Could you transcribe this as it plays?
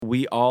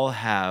we all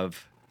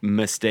have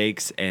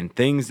mistakes and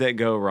things that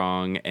go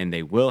wrong, and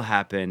they will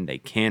happen. They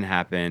can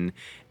happen.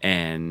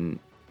 And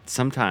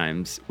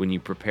sometimes when you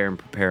prepare,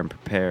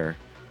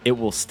 it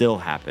will still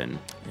happen.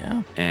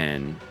 Yeah.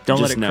 And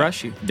Don't let it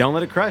crush you. Don't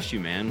let it crush you,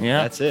 man.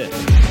 Yeah. That's it.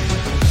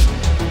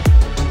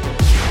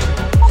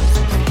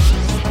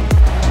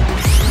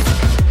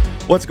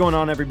 What's going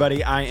on,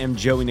 everybody? I am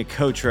Joey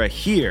Nicotra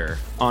here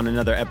on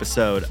another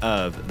episode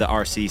of the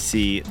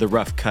RCC, the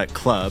Rough Cut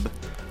Club,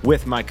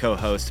 with my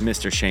co-host,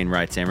 Mr. Shane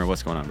Wrightsammer.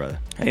 What's going on,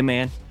 brother? Hey,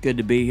 man. Good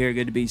to be here.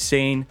 Good to be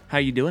seen. How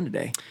you doing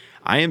today?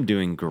 I am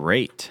doing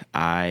great.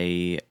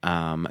 I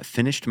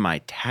finished my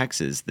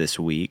taxes this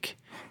week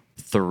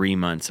 3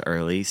 months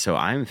early, so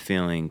I'm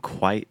feeling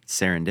quite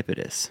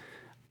serendipitous.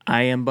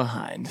 I am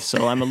behind,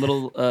 so I'm a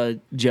little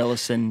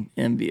jealous and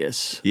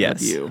envious of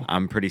you.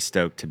 I'm pretty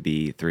stoked to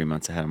be 3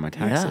 months ahead of my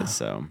taxes. Yeah.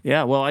 So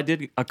yeah, well, I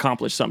did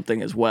accomplish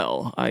something as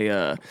well.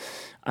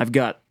 I've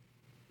got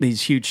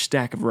these huge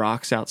stack of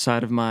rocks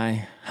outside of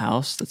my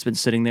house that's been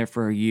sitting there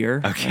for a year.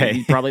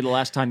 Okay. Probably the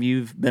last time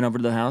you've been over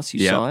to the house,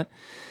 you Yep. saw it.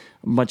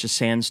 A bunch of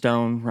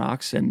sandstone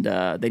rocks, and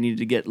they needed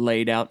to get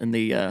laid out in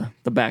the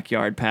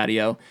backyard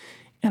patio.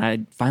 And I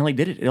finally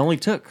did it. It only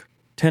took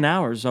 10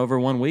 hours over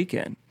one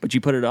weekend, but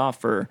you put it off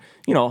for,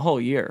 a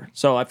whole year.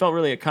 So I felt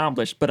really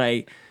accomplished, but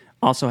I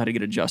also had to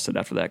get adjusted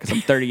after that because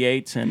I'm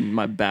 38 and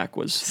my back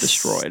was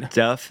destroyed.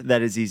 Stuff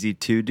that is easy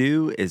to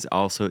do is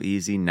also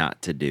easy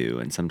not to do.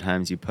 And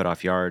sometimes you put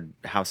off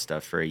house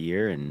stuff for a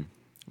year, and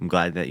I'm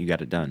glad that you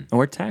got it done.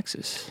 Or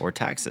taxes.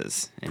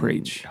 And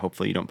Preach.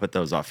 Hopefully you don't put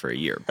those off for a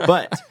year.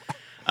 But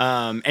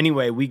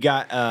anyway, we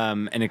got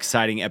an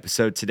exciting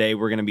episode today.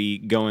 We're going to be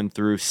going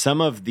through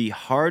some of the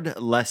hard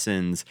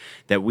lessons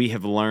that we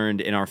have learned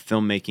in our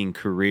filmmaking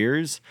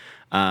careers.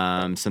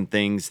 Some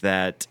things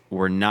that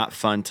were not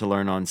fun to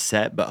learn on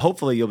set, but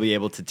hopefully you'll be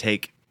able to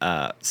take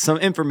some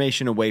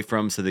information away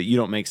from so that you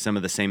don't make some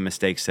of the same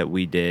mistakes that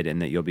we did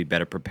and that you'll be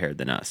better prepared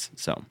than us.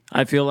 So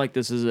I feel like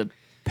this is a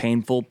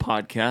painful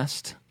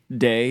podcast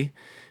day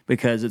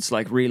because it's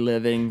like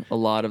reliving a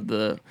lot of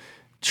the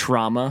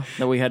trauma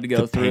that we had to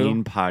go through.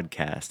 Pain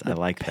podcast. I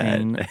like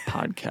Pain that.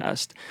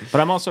 podcast. But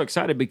I'm also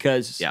excited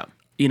because,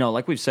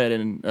 like we've said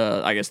in,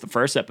 I guess, the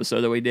first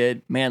episode that we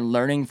did, man,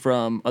 learning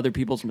from other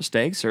people's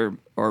mistakes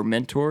or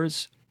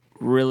mentors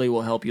really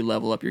will help you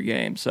level up your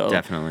game. So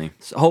Definitely.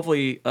 So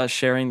hopefully us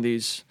sharing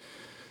these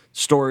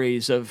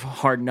stories of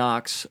hard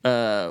knocks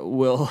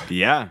will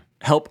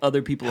help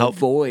other people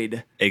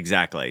avoid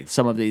exactly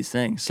some of these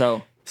things.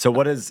 So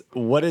what is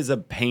a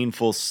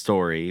painful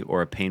story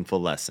or a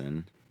painful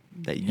lesson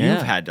that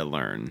you've had to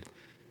learn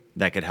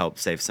that could help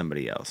save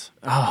somebody else?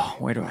 Oh,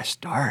 where do I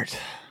start?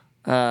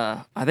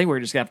 I think we're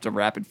just gonna have to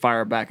rapid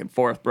fire back and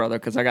forth, brother,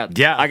 because I got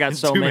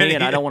so many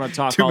and I don't want to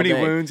talk too all many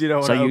day. Wounds. You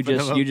don't so want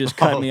to you just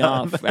cut me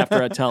off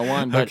after I tell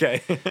one. But,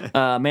 okay.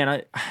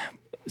 man,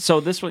 so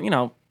this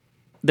one,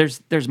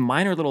 there's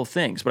minor little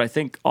things, but I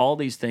think all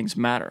these things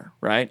matter,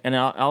 right? And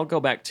I'll go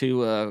back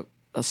to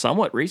a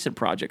somewhat recent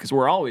project because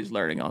we're always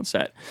learning on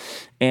set,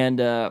 and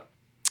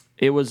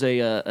it was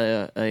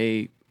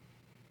a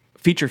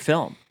feature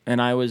film. And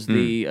I was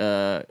the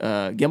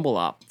gimbal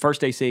op,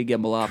 first AC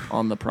gimbal op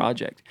on the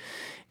project,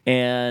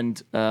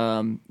 and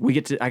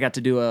I got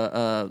to do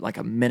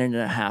a minute and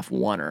a half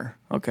oneer,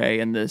 okay,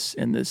 in this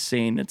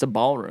scene. It's a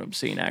ballroom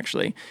scene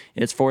actually.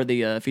 It's for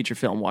the feature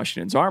film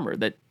Washington's Armor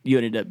that you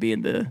ended up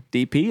being the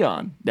DP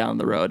on down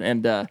the road,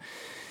 and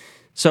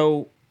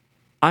so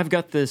I've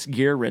got this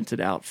gear rented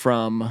out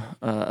from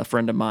a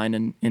friend of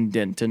mine in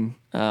Denton,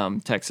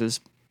 Texas,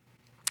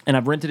 and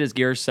I've rented his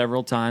gear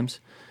several times.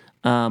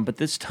 But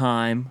this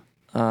time,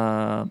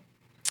 a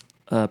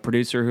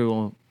producer who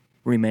will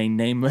remain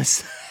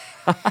nameless,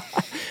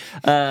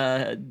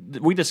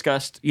 we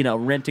discussed,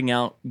 renting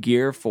out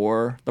gear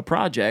for the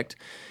project,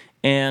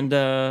 and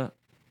I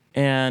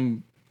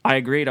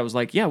agreed. I was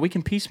like, yeah, we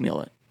can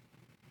piecemeal it,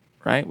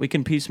 right? We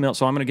can piecemeal.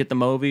 So I'm going to get the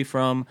Movi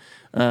from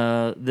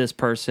this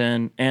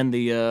person and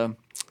the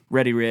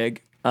Ready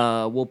Rig.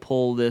 We'll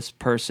pull this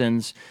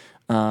person's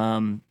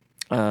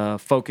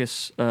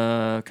focus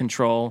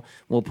control.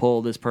 We'll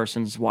pull this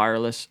person's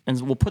wireless,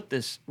 and we'll put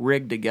this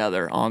rig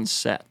together on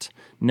set.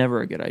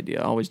 Never a good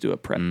idea. Always do a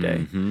prep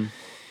day.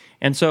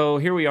 And so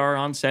here we are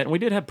on set, and we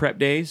did have prep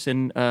days,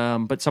 and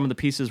but some of the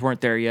pieces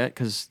weren't there yet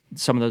because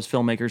some of those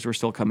filmmakers were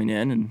still coming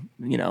in, and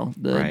the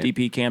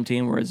DP cam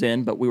team was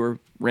in, but we were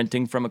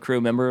renting from a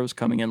crew member who was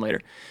coming in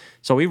later.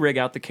 So we rig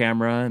out the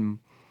camera, and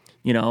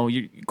of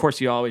course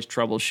you always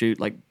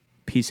troubleshoot like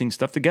piecing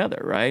stuff together,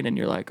 right? And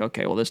you're like,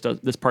 okay, well this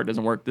part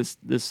doesn't work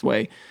this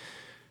way.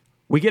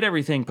 We get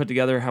everything put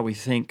together how we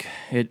think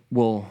it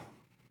will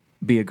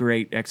be a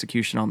great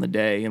execution on the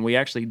day, and we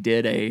actually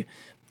did a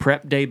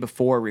prep day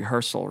before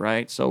rehearsal,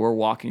 right? So we're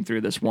walking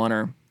through this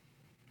oneer,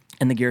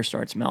 and the gear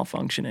starts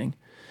malfunctioning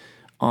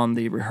on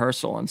the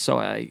rehearsal, and so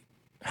I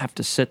have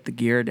to sit the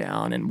gear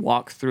down and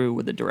walk through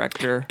with the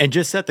director. And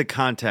just set the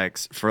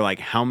context for like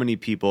how many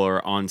people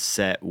are on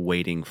set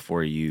waiting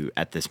for you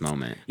at this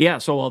moment. Yeah,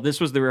 so this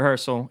was the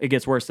rehearsal. It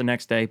gets worse the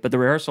next day, but the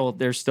rehearsal,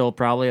 there's still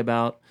probably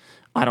about,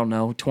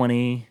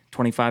 20,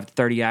 25 to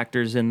 30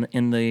 actors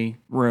in the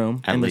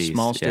room, At in least, the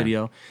small yeah.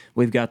 studio.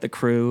 We've got the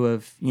crew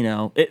of,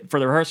 for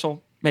the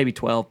rehearsal, maybe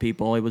 12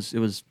 people. It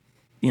was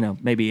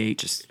maybe 8.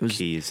 Just it was,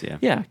 keys, yeah.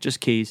 Yeah,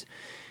 just keys.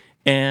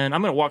 And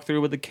I'm going to walk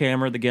through with the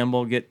camera, the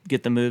gimbal,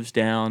 get the moves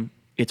down.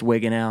 It's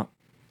wigging out,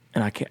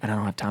 and I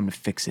don't have time to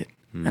fix it.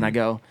 And I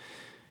go,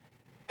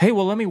 hey,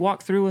 well, let me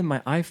walk through with my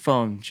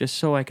iPhone just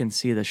so I can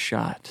see the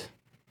shot.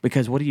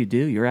 Because what do?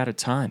 You're out of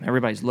time.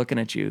 Everybody's looking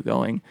at you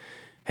going,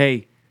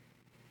 hey,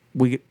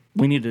 we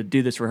need to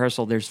do this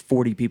rehearsal. There's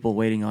 40 people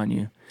waiting on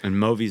you. And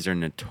movies are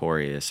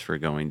notorious for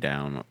going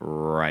down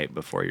right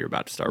before you're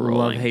about to start rolling.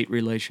 Love-hate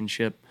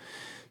relationship.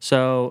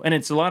 So, and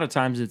it's a lot of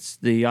times it's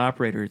the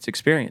operator, it's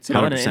experience.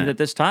 100%. And at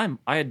this time,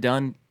 I had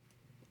done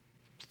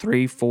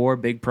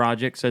 3-4 big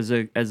projects as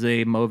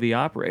a movie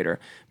operator.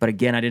 But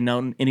again, I didn't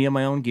own any of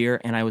my own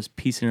gear, and I was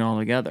piecing it all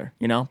together,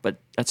 But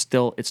it's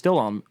still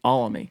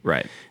all on me.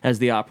 Right. As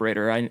the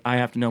operator, I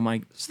have to know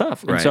my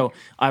stuff. And Right. so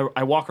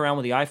I walk around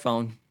with the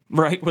iPhone,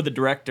 right, with the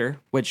director,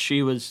 which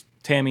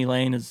Tammy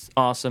Lane is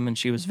awesome, and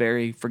she was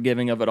very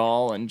forgiving of it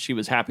all, and she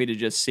was happy to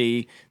just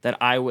see that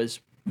I was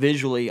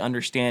visually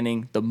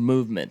understanding the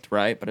movement,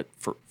 right? But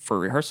for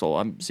rehearsal,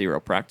 I'm zero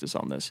practice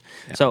on this.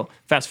 Yeah. So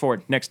fast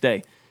forward, next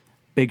day,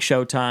 big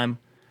show time.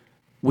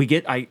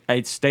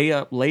 I stay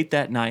up late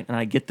that night, and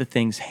I get the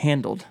things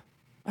handled,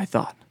 I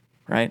thought,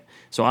 right?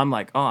 So I'm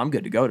like, oh, I'm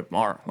good to go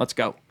tomorrow. Let's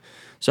go.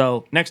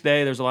 So next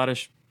day, there's a lot of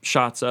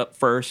shots up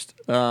first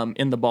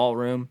in the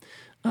ballroom.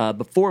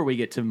 Before we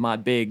get to my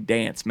big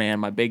dance, man,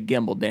 my big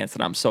gimbal dance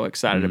that I'm so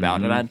excited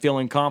about, and I'm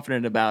feeling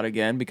confident about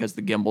again because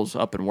the gimbal's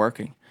up and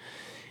working.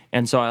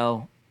 And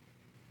so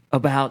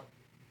about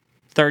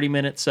 30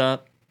 minutes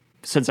up,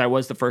 since I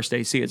was the first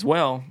AC as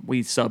well,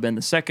 we sub in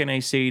the second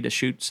AC to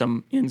shoot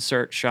some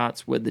insert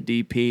shots with the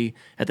DP.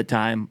 At the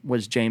time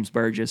was James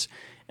Burgess,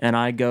 and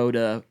I go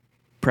to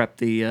prep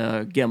the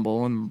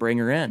gimbal and bring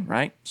her in,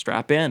 right?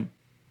 Strap in.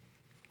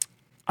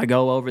 I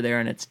go over there,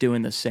 and it's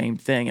doing the same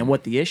thing. And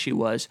what the issue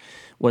was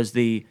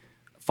the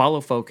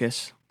follow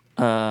focus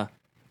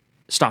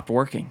stopped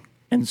working.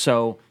 And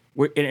so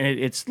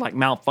it's like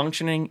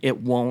malfunctioning.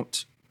 It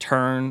won't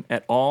turn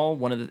at all.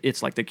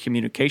 It's like the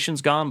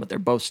communication's gone, but they're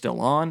both still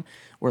on.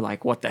 We're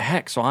like, what the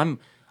heck? So I'm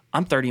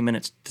 30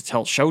 minutes to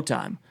tell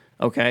showtime,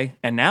 okay?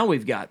 And now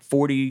we've got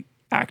 40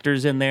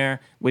 actors in there.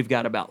 We've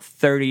got about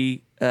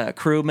 30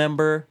 crew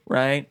member,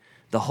 right?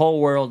 The whole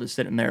world is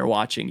sitting there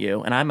watching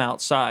you, and I'm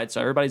outside. So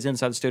everybody's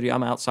inside the studio.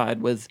 I'm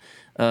outside with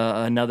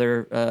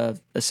another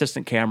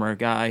assistant camera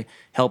guy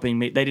helping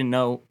me. They didn't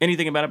know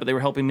anything about it, but they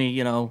were helping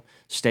me,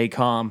 stay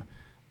calm.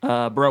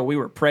 Bro, we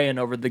were praying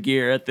over the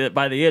gear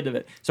by the end of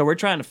it. So we're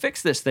trying to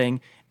fix this thing,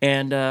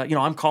 and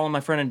I'm calling my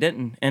friend in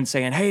Denton and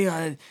saying, "Hey,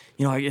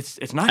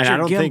 it's not and your I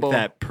don't gimbal." think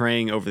that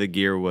praying over the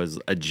gear was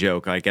a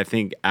joke. Like, I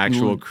think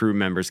actual crew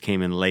members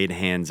came and laid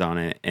hands on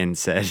it and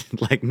said,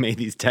 like, "May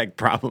these tech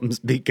problems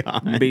be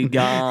gone." Be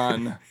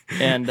gone.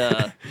 And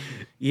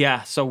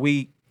so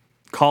we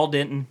called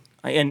Denton,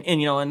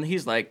 and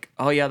he's like,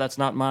 "Oh yeah, that's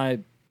not my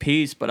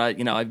piece, but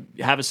I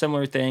have a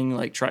similar thing.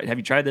 Like, have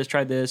you tried this?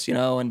 Try this,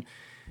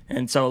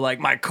 And so, like,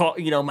 my call,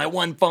 my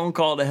one phone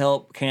call to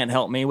help can't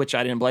help me, which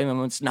I didn't blame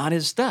him. It's not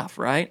his stuff,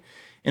 right?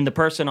 And the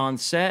person on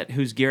set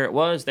whose gear it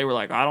was, they were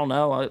like, I don't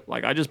know.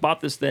 I just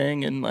bought this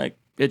thing, and, like,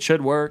 it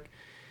should work.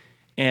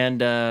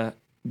 And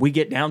we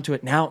get down to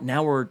it.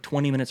 Now we're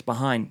 20 minutes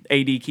behind.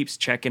 AD keeps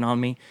checking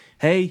on me.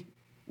 Hey,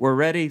 we're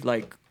ready.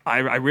 Like, I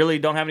really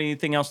don't have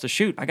anything else to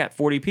shoot. I got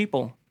 40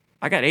 people.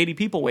 I got 80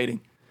 people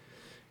waiting.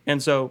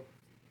 And so,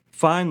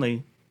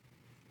 finally,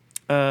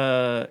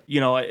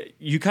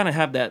 you kind of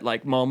have that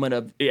like moment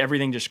of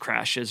everything just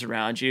crashes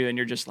around you, and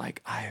you're just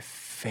like, I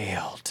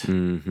failed.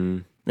 Mm-hmm.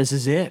 This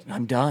is it.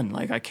 I'm done.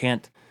 Like, I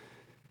can't,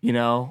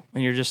 and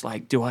you're just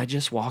like, do I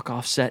just walk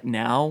off set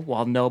now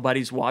while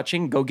nobody's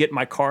watching? Go get in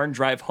my car and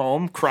drive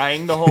home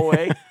crying the whole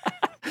way?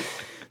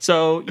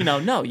 So,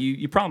 no,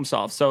 you problem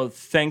solve. So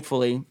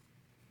thankfully,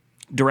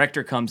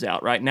 director comes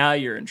out, right? Now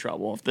you're in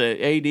trouble. If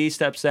the AD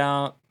steps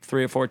out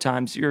 3 or 4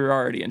 times, you're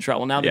already in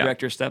trouble. Now the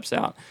director steps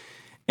out.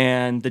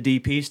 And the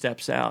DP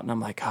steps out, and I'm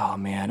like, oh,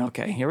 man,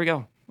 okay, here we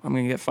go. I'm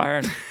going to get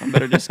fired. I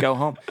better just go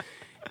home.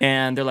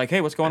 And they're like,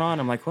 hey, what's going on?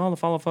 I'm like, well, the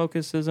follow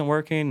focus isn't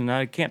working, and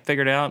I can't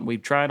figure it out. And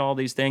we've tried all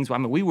these things. I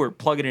mean, we were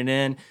plugging it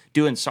in,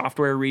 doing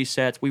software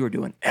resets. We were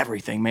doing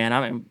everything, man.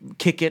 I mean,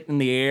 kick it in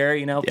the air,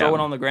 throw it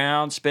on the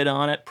ground, spit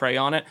on it, pray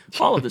on it,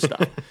 all of this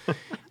stuff.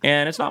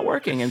 And it's not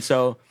working. And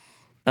so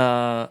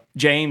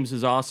James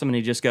is awesome, and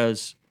he just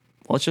goes,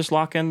 well, let's just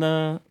lock in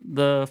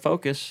the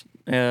focus.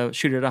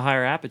 Shoot at a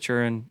higher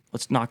aperture, and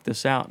let's knock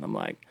this out. And I'm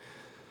like,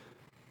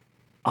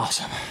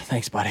 awesome.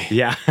 Thanks, buddy.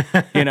 Yeah.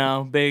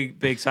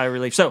 Big sigh of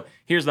relief. So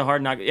here's the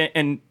hard knock.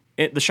 And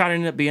the shot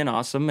ended up being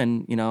awesome.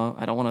 And,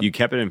 I don't want to. You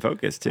kept it in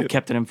focus, too. I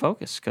kept it in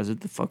focus because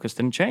the focus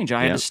didn't change.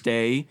 I had to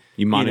stay.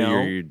 You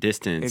monitor your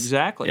distance.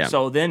 Exactly. Yeah.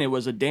 So then it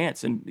was a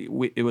dance. And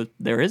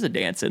there is a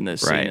dance in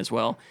this scene as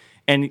well.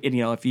 And you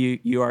know, if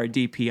you are a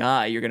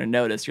DPI, you're going to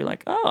notice. You're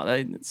like, oh,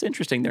 it's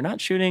interesting. They're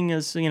not shooting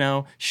as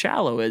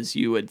shallow as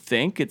you would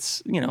think.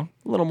 It's a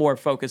little more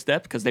focused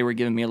depth because they were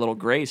giving me a little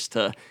grace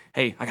to,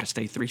 hey, I got to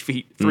stay 3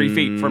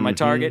 feet from my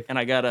target, and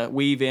I got to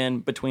weave in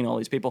between all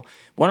these people.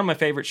 One of my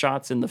favorite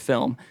shots in the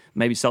film,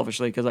 maybe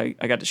selfishly because I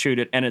got to shoot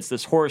it, and it's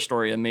this horror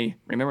story of me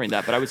remembering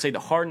that. But I would say the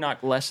hard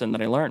knock lesson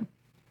that I learned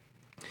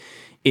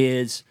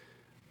is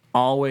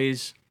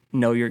always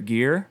know your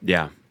gear.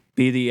 Yeah.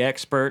 Be the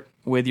expert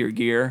with your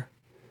gear.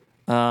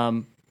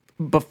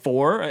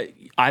 Before,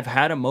 I've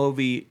had a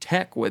Movi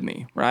tech with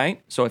me,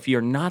 right? So if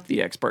you're not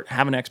the expert,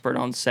 have an expert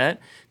on set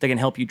that can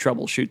help you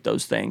troubleshoot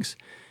those things.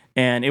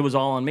 And it was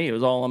all on me. It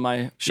was all on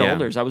my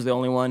shoulders. I was the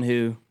only one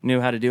who knew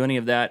how to do any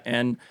of that.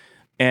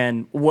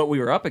 And what we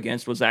were up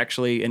against was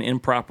actually an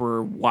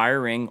improper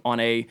wiring on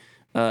a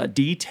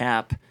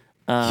D-tap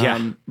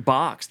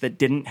box that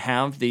didn't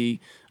have the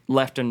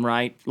left and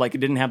right, like it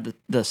didn't have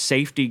the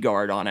safety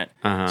guard on it.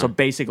 So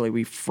basically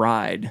we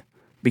fried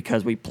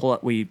because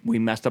we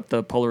messed up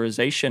the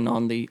polarization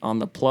on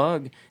the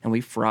plug, and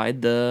we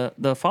fried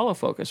the follow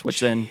focus,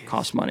 which then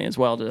cost money as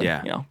well.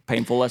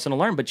 Painful lesson to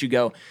learn. But you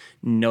go,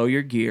 know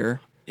your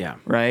gear,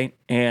 right,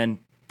 and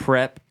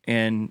prep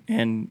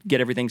and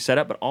get everything set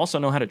up, but also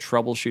know how to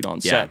troubleshoot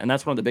on set, and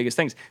that's one of the biggest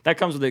things that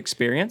comes with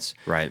experience.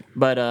 Right.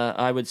 But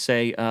I would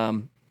say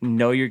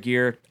know your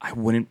gear. I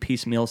wouldn't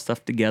piecemeal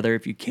stuff together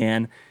if you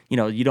can.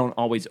 You don't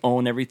always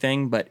own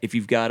everything, but if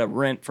you've got a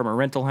rent from a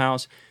rental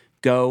house,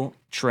 go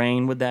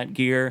train with that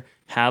gear,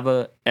 have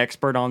a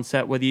expert on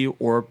set with you,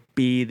 or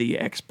be the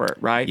expert,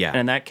 right? Yeah. And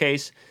in that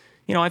case,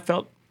 I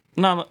felt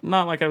not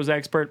like I was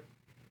expert,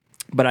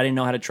 but I didn't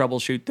know how to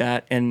troubleshoot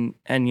that. And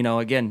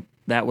again,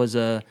 that was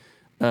a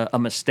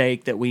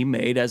mistake that we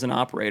made as an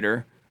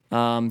operator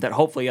that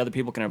hopefully other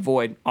people can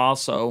avoid.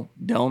 Also,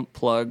 don't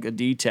plug a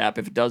D-tap.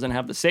 If it doesn't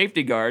have the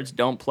safety guards,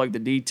 don't plug the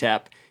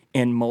D-tap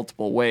in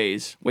multiple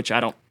ways, which I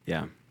don't.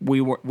 Yeah.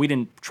 We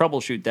didn't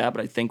troubleshoot that,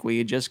 but I think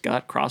we just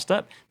got crossed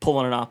up,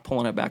 pulling it off,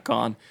 pulling it back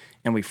on,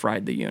 and we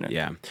fried the unit.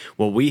 Yeah.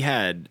 Well, we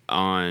had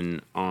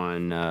on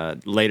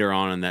later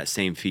on in that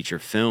same feature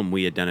film,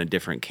 we had done a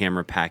different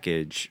camera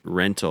package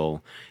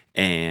rental,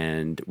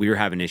 and we were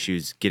having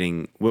issues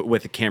getting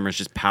with the cameras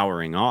just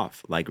powering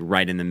off, like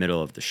right in the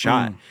middle of the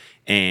shot.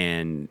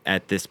 And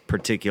at this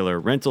particular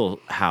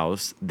rental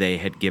house, they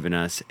had given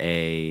us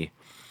a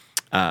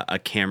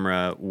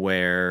camera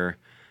where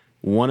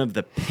one of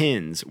the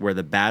pins where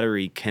the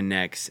battery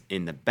connects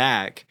in the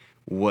back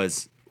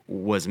was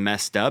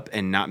messed up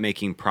and not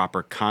making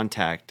proper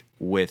contact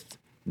with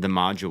the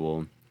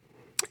module.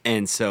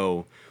 And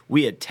so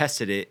we had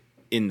tested it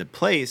in the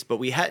place, but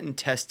we hadn't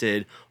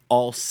tested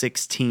all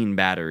 16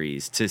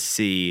 batteries to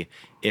see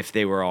if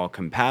they were all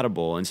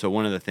compatible. And so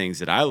one of the things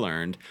that I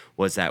learned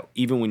was that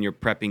even when you're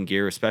prepping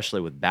gear, especially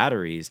with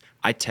batteries,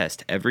 I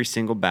test every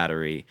single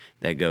battery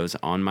that goes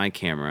on my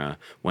camera.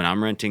 When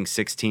I'm renting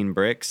 16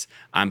 bricks,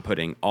 I'm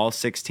putting all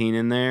 16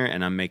 in there,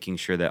 and I'm making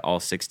sure that all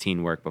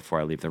 16 work before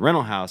I leave the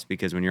rental house,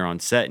 because when you're on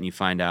set and you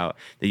find out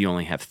that you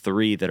only have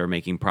 3 that are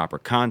making proper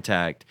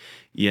contact,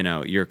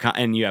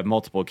 and you have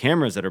multiple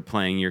cameras that are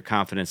playing, your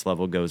confidence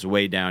level goes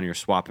way down. You're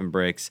swapping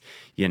bricks,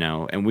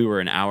 and we were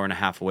an hour and a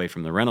half away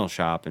from the rental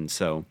shop. And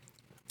so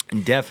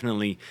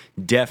definitely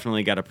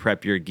got to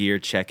prep your gear,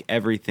 check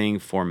everything,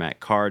 format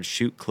cards,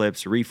 shoot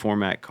clips,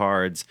 reformat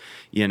cards.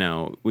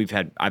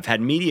 I've had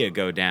media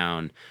go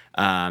down,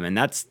 and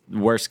that's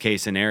worst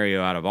case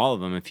scenario out of all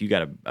of them. If you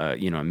got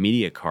a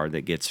media card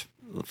that gets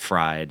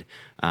fried,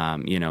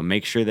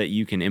 make sure that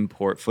you can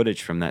import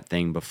footage from that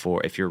thing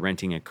if you're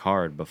renting a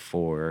card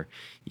before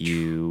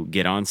you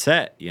get on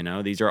set.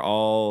 These are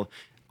all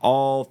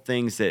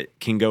things that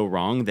can go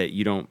wrong that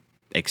you don't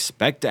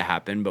expect to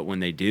happen, but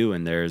when they do,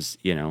 and there's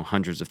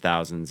hundreds of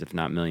thousands, if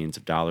not millions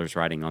of dollars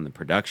riding on the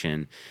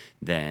production,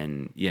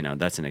 then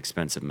that's an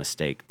expensive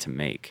mistake to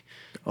make.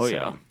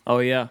 Oh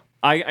yeah.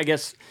 I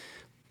guess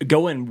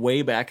going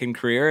way back in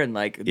career, and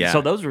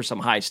so those were some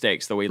high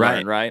stakes that we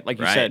learned, right? Like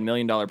you said, $1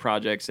 million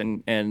projects,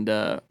 and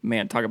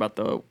man, talk about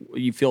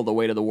you feel the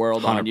weight of the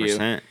world 100%. On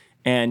you,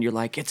 and you're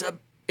like, it's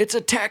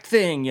a tech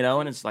thing,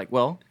 and it's like,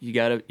 well, you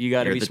gotta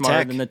be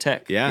smarter than the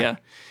tech. Yeah.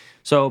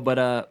 So,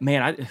 but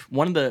man,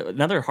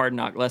 another hard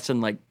knock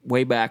lesson, like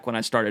way back when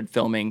I started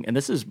filming, and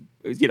this is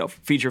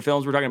feature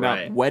films. We're talking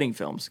about wedding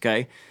films,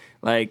 okay?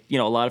 Like a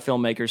lot of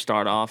filmmakers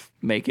start off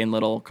making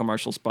little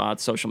commercial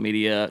spots, social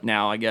media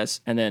now, I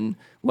guess, and then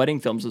wedding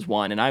films is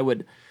one. And I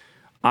would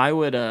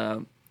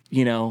hire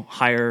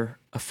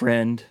a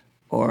friend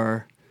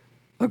or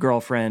a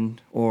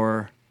girlfriend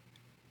or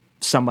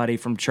somebody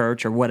from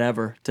church or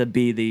whatever to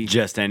be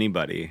just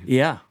anybody.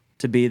 Yeah.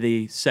 To be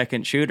the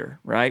second shooter,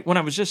 right? When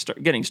I was just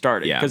getting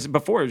started. Because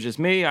before it was just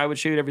me, I would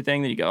shoot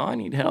everything. Then you go, I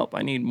need help.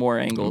 I need more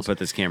angles. Put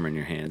this camera in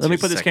your hands. Let me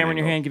put this camera in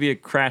your hand, give you a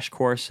crash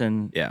course,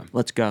 and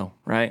let's go,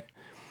 right?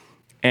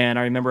 And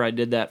I remember I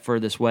did that for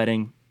this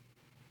wedding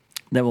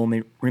that will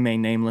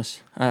remain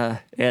nameless.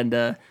 And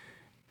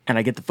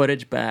I get the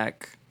footage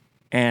back,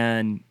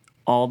 and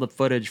all the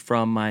footage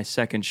from my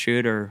second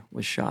shooter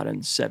was shot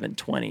in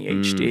 720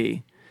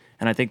 HD.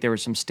 and I think there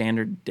was some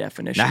standard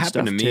definition That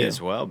stuff happened to me too.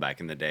 as well back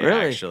in the day.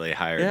 Really? I actually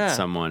hired Yeah.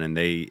 someone, and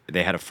they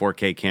had a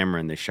 4K camera,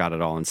 and they shot it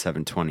all in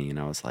 720, and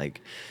I was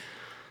like,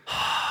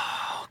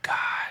 oh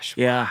gosh,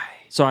 Yeah. why?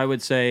 So I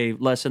would say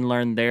lesson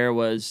learned there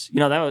was,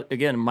 that was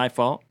again my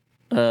fault.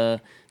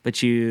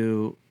 But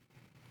you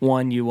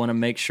want to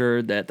make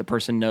sure that the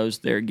person knows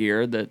their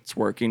gear that's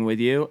working with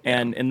you.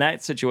 And in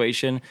that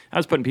situation, I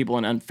was putting people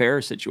in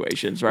unfair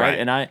situations, right? Right.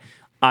 And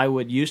I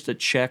would used to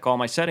check all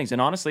my settings.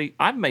 And honestly,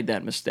 I've made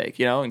that mistake,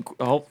 and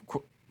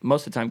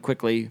most of the time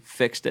quickly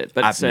fixed it.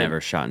 But I've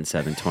never shot in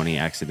 720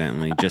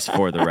 accidentally, just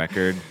for the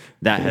record.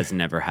 That has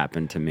never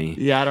happened to me.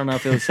 Yeah, I don't know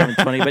if it was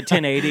 720, but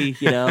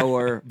 1080,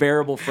 or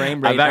variable frame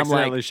rate. I've I'm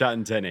accidentally like, shot in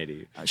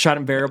 1080. shot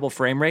in variable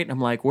frame rate, and I'm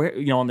like, where,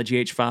 on the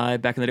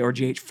GH5 back in the day, or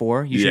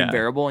GH4, you shoot in Yeah.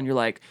 variable, and you're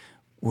like,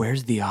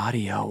 where's the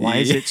audio? Why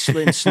is it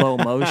in slow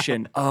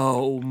motion?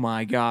 Oh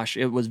my gosh,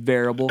 it was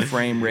variable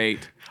frame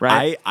rate,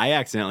 right? I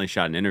accidentally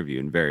shot an interview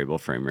in variable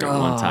frame rate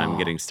one time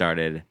getting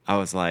started. I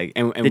was like,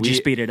 and Did you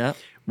speed it up?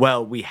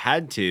 Well, we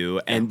had to,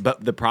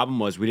 but the problem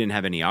was we didn't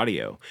have any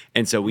audio,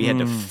 and so we had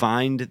to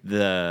find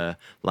the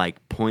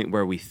point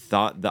where we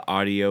thought the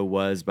audio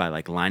was by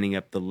lining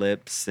up the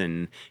lips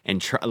and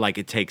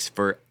it takes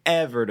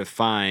forever to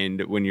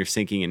find when you're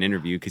syncing an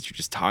interview because you're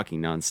just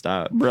talking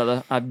nonstop.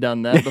 Brother, I've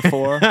done that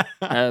before,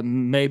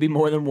 maybe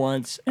more than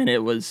once, and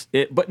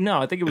but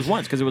no, I think it was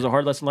once because it was a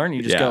hard lesson learned.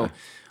 You just Yeah. go,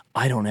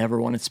 I don't ever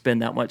want to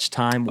spend that much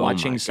time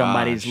watching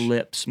somebody's gosh.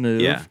 lips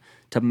move. Yeah.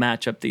 To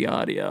match up the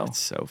audio.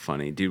 So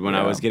funny, dude. When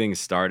I was getting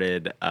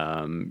started,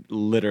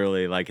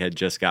 literally had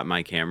just got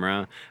my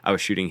camera. I was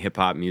shooting hip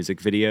hop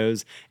music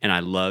videos, and I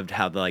loved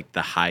how the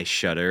high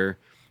shutter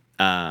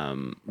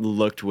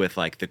looked with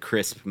the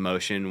crisp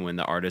motion when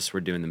the artists were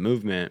doing the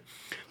movement.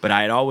 But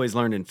I had always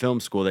learned in film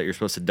school that you're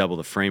supposed to double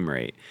the frame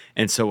rate.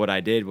 And so what I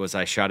did was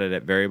I shot it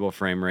at variable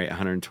frame rate,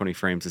 120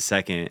 frames a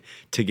second,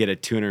 to get a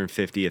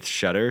 250th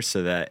shutter,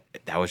 so that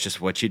was just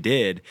what you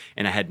did.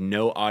 And I had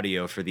no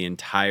audio for the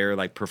entire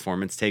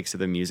performance takes of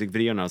the music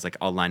video. And I was like,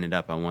 I'll line it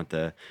up. I want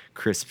the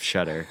crisp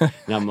shutter.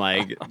 And I'm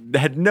like, I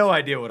had no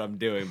idea what I'm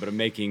doing, but I'm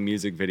making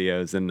music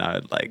videos. And I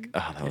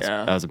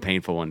that was a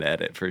painful one to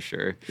edit for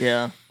sure.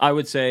 Yeah. I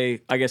would say,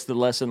 I guess the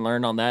lesson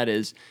learned on that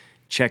is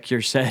check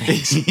your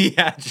settings.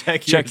 Yeah,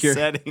 check your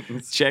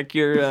settings. Check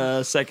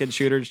your second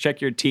shooters. Check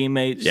your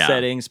teammates'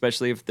 settings,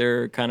 especially if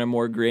they're kind of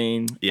more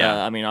green.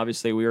 Yeah. I mean,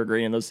 obviously, we were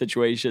green in those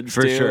situations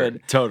For too. sure. And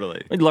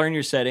Totally. learn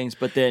your settings,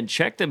 but then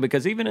check them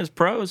because even as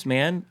pros,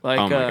 man, Oh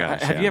my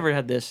gosh, have yeah. you ever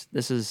had this?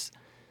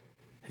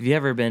 Have you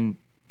ever been?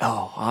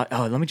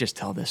 Let me just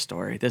tell this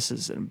story. This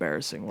is an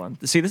embarrassing one.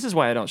 See, this is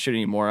why I don't shoot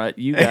anymore.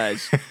 You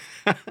guys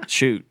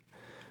shoot.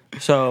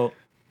 So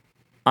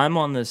I'm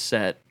on this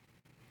set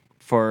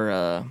for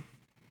a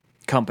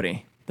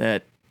company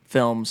that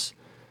films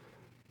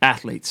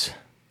athletes,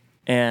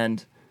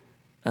 and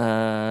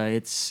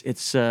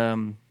it's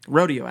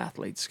rodeo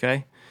athletes,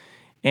 okay?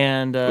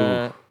 And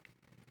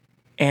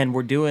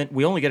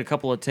we only get a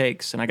couple of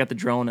takes, and I got the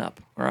drone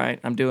up, all right?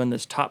 I'm doing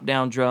this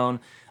top-down drone.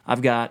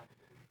 I've got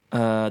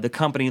the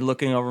company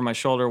looking over my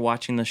shoulder,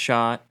 watching the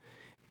shot,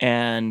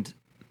 and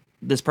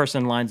this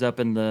person lines up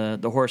in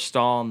the horse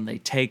stall, and they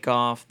take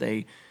off.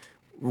 They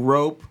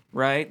rope,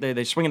 right?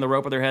 They swing in the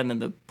rope with their head, and then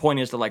the point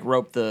is to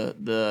rope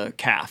the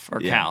calf or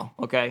cow,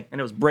 okay? And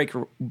it was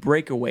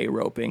breakaway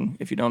roping,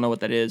 if you don't know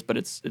what that is, but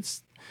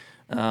it's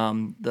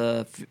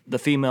the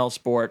female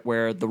sport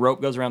where the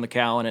rope goes around the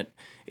cow and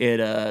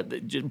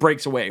it just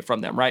breaks away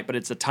from them, right? But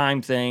it's a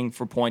time thing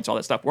for points, all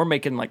that stuff. We're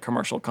making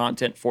commercial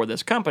content for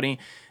this company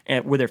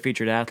and with their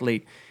featured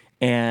athlete,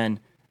 and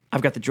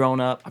I've got the drone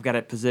up, I've got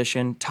it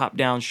positioned,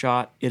 top-down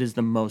shot. It is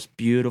the most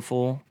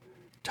beautiful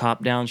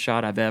top-down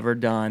shot I've ever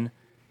done,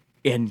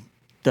 and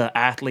the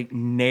athlete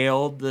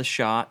nailed the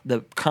shot.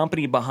 The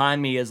company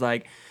behind me is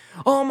like,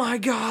 oh my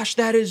gosh,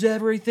 that is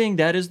everything.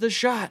 That is the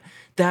shot.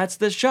 That's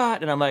the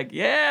shot. And I'm like,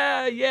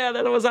 yeah,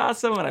 that was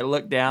awesome. And I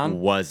look down.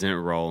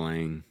 Wasn't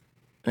rolling.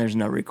 There's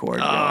no record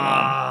going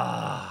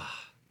on.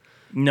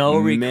 No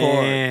record.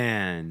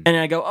 Man. And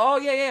I go, oh,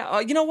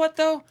 yeah. You know what,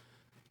 though?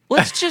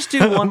 Let's just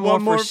do one more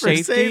for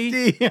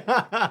safety.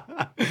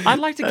 I'd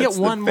like to get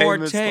one more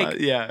take. line.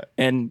 Yeah.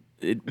 And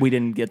we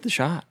didn't get the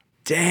shot.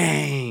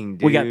 Dang,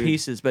 dude. We got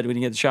pieces, but we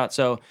didn't get the shot.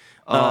 So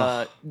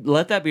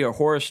let that be a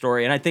horror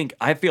story. And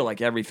I feel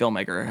like every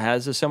filmmaker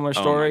has a similar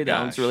story. That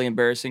one's gosh. really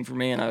embarrassing for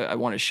me, and I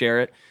want to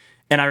share it.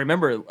 And I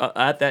remember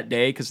at that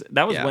day, because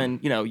that was when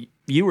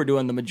you were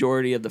doing the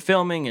majority of the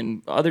filming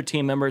and other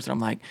team members, and I'm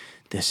like,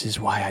 this is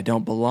why I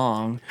don't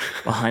belong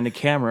behind a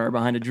camera or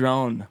behind a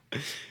drone.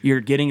 You're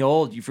getting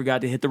old. You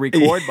forgot to hit the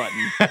record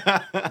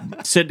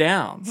button. Sit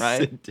down, right?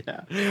 Sit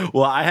down.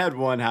 Well, I had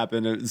one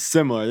happen. It was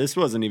similar. This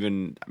wasn't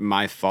even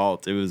my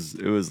fault. It was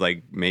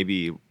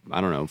maybe, I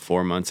don't know,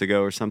 4 months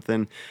ago or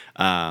something.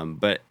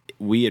 But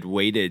we had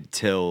waited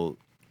till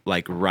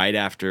right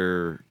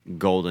after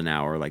golden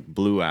hour,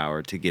 blue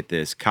hour, to get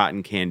this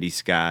Cotton Candy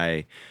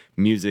Sky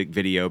music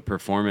video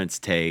performance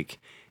take.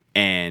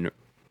 And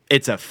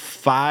It's a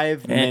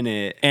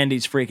 5-minute.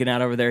 Andy's freaking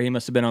out over there. He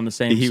must have been on the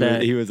same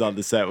set. He was on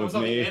the set with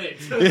me.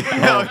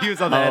 No, He was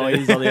on the edit. He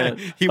was on the edit.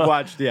 He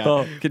watched. Yeah.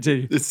 Oh,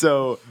 continue.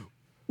 So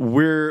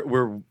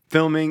we're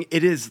filming.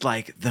 It is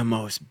like the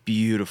most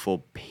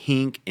beautiful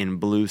pink and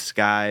blue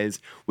skies.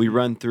 We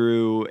run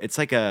through. It's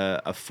like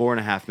a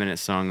 4.5 minute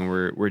song, and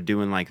we're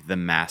doing like the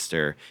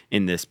master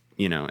in this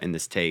in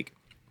this take.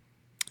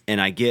 And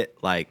I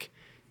get like,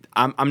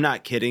 I'm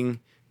not kidding.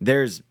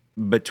 There's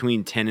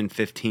between 10 and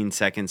 15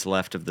 seconds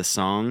left of the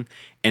song,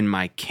 and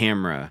my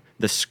camera,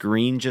 the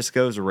screen just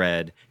goes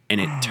red and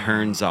it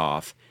turns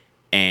off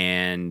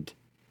and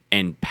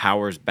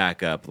powers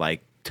back up,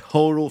 like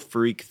total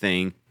freak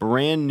thing,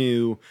 brand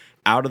new,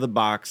 out of the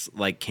box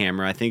like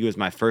camera. I think it was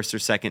my first or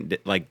second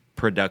like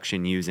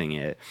production using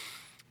it,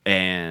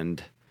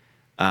 and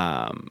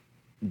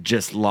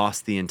just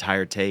lost the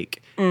entire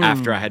take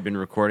after I had been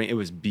recording. It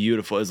was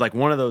beautiful. It was like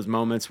one of those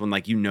moments when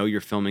like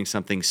you're filming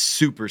something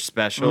super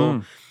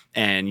special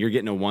and you're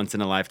getting a once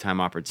in a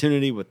lifetime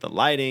opportunity with the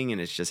lighting,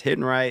 and it's just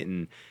hitting right,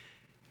 and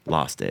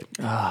lost it.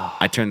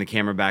 I turned the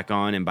camera back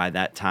on, and by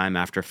that time,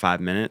 after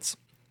 5 minutes,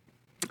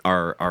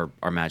 our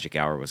magic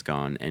hour was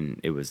gone, and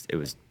it was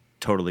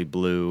totally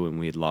blue, and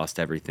we had lost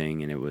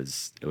everything, and it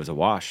was a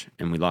wash,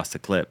 and we lost the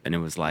clip, and it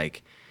was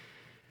like,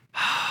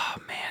 oh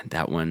man,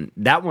 that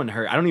one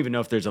hurt. I don't even know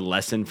if there's a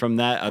lesson from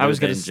that other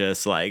than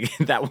just like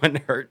that one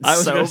hurt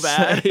so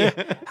bad. Say,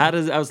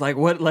 I was like,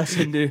 what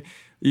lesson do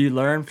you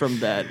learn from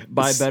that?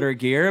 Buy better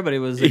gear, but it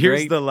was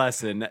here's the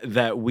lesson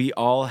that we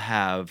all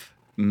have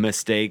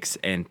mistakes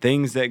and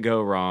things that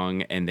go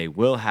wrong, and they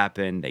will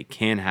happen, they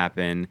can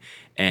happen,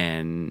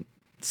 and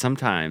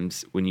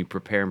sometimes when you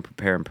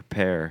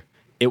prepare,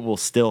 it will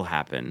still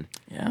happen.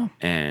 Yeah.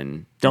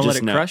 And don't let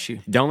it crush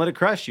you. Don't let it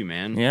crush you,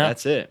 man. Yeah.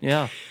 That's it.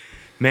 Yeah.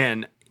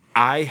 Man,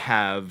 I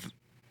have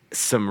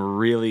some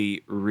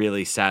really,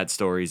 really sad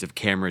stories of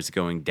cameras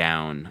going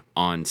down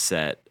on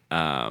set.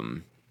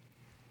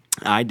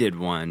 I did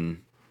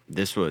one,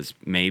 this was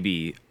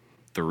maybe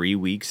 3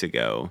 weeks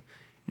ago,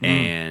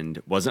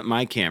 and wasn't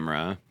my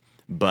camera,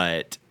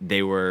 but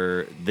they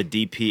were the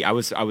DP. I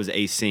was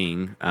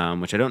ACing,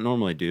 which I don't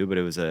normally do, but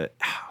it was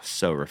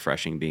so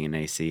refreshing being an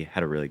AC.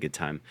 Had a really good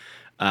time.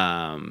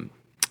 I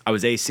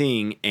was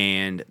ACing,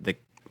 and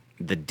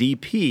the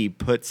DP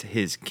puts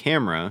his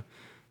camera,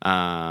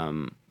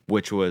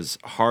 which was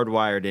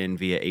hardwired in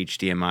via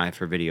HDMI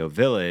for Video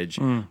Village,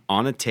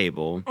 on a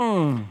table,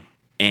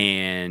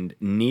 and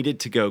needed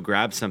to go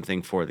grab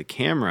something for the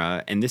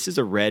camera. And this is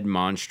a red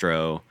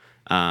Monstro,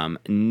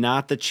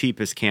 not the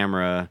cheapest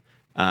camera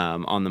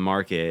on the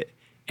market.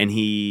 And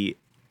the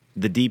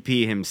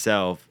DP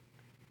himself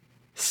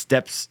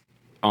steps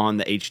on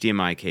the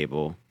HDMI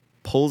cable,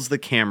 pulls the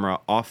camera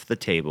off the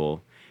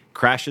table,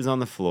 crashes on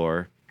the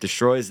floor,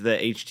 destroys the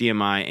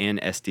HDMI and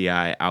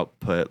SDI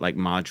output like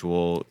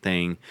module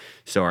thing.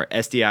 So our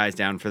SDI is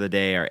down for the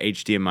day, our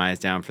HDMI is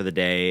down for the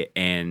day,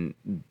 and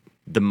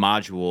the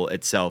module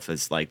itself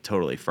is like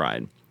totally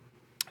fried.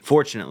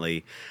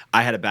 Fortunately,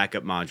 I had a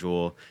backup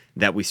module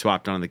that we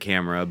swapped on the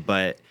camera,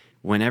 but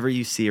whenever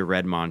you see a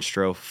red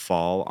Monstro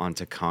fall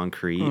onto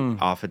concrete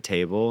off a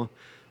table,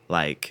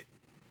 like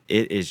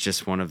it is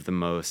just one of the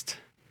most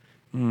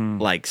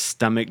like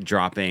stomach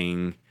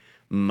dropping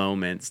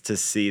moments to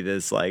see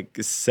this like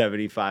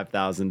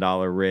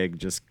 $75,000 rig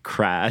just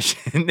crash.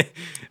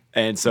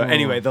 And so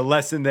anyway, the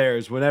lesson there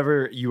is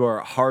whenever you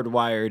are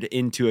hardwired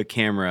into a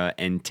camera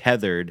and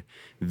tethered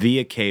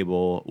via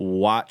cable,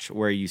 watch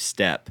where you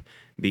step,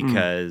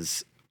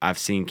 because I've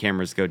seen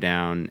cameras go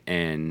down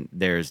and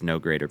there's no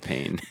greater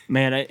pain.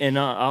 Man,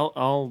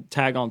 I'll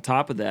tag on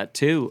top of that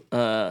too.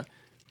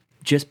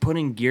 Just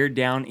putting gear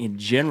down in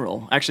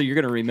general. Actually, you're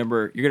gonna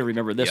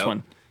remember this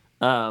one.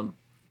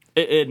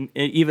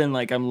 Even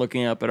like I'm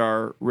looking up at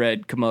our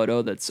red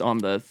Komodo that's on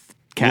the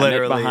cabinet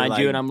Literally, behind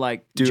like, you, and I'm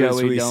like, do Joey,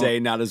 as we don't say,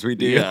 not as we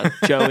do. Yeah,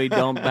 Joey,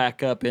 don't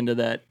back up into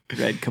that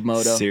red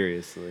Komodo.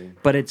 Seriously.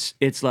 But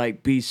it's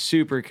like, be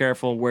super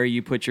careful where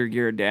you put your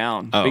gear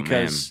down,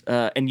 because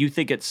and you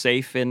think it's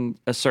safe in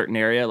a certain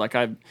area. Like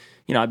I've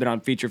been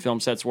on feature film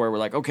sets where we're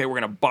like, okay, we're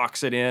gonna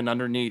box it in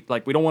underneath.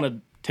 Like we don't want to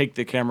take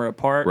the camera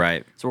apart,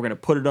 right? So we're gonna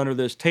put it under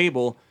this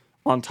table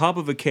on top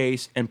of a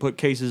case and put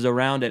cases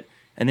around it.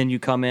 And then you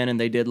come in and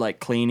they did like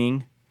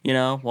cleaning,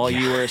 while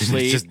you were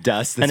asleep. It's just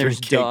dust and there's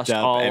dust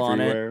up all everywhere. on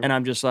it. And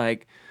I'm just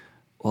like,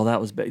 well, that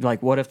was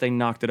like, what if they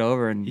knocked it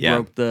over and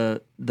broke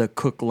the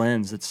Cook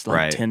lens? It's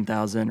like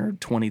 $10,000 or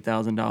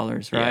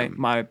 $20,000, right?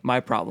 Yeah. My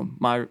problem,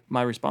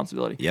 my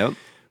responsibility. Yep.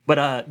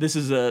 But this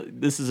is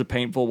a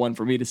painful one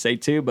for me to say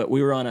too. But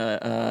we were on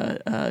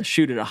a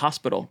shoot at a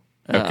hospital.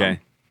 Okay.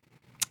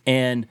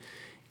 And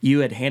you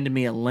had handed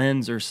me a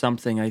lens or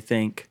something, I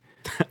think.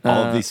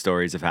 All of these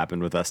stories have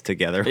happened with us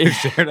together. We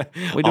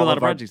do a lot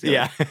of projects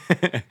together.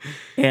 Yeah.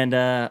 And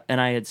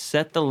I had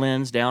set the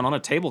lens down on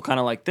a table kind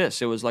of like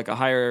this. It was like a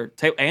higher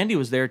table. Andy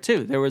was there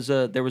too. It was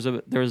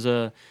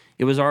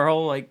our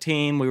whole like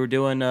team. We were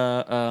doing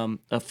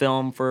a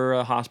film for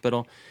a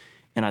hospital,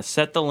 and I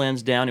set the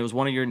lens down. It was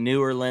one of your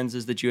newer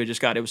lenses that you had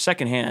just got. It was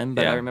secondhand,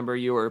 but Yeah. I remember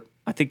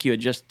I think you had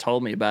just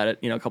told me about it,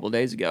 a couple of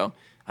days ago.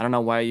 I don't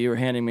know why you were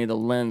handing me the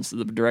lens to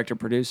the director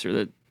producer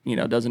that,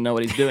 doesn't know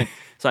what he's doing.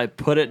 So I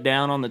put it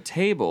down on the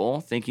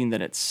table thinking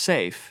that it's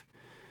safe.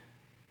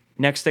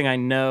 Next thing I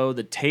know,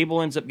 the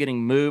table ends up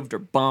getting moved or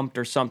bumped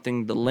or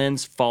something. The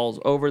lens falls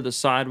over the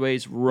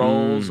sideways,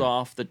 rolls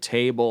off the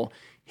table,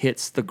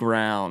 hits the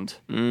ground.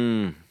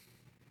 And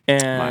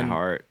My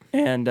heart.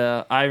 And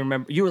I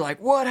remember you were like,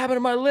 "What happened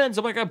to my lens?"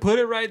 I'm like, "I put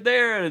it right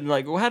there." And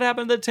like, "What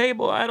happened to the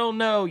table?" I don't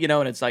know.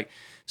 And it's like,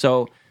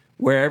 so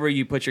wherever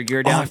you put your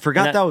gear down. Oh, I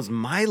forgot that was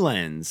my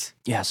lens.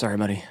 Yeah, sorry,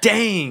 buddy.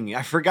 Dang,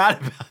 I forgot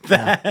about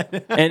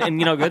that. And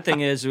good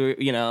thing is,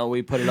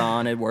 we put it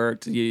on. It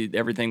worked.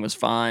 Everything was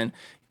fine.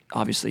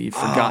 Obviously, you've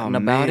forgotten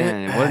about it.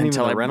 It wasn't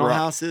even the rental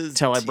houses.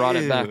 Until I brought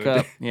it back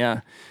up.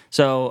 Yeah.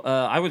 So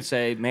I would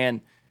say,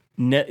 man,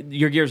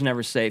 your gear's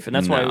never safe, and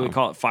that's why we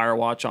call it fire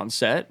watch on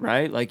set,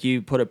 right? Like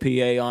you put a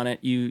PA on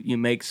it, you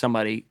make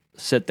somebody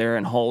sit there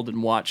and hold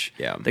and watch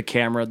the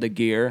camera, the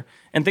gear,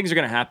 and things are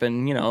going to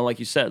happen. Like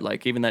you said,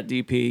 like even that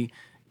DP,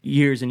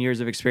 years and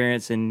years of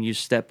experience, and you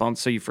step on,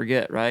 so you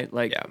forget, right?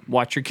 Like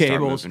watch your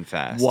cables, moving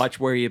fast.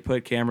 Watch where you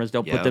put cameras.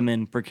 Don't put them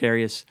in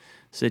precarious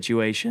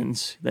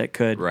situations that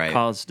could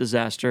cause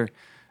disaster.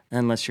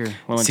 Unless you're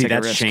willing to take a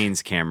risk. See, that's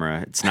Shane's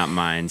camera. It's not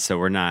mine,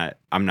 so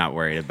I'm not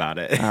worried about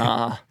it.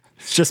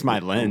 It's just my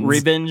lens.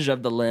 Revenge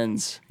of the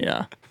lens.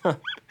 Yeah.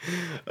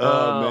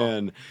 Oh,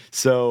 man.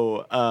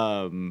 So,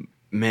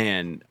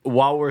 man,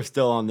 while we're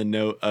still on the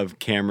note of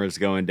cameras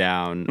going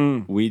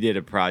down, we did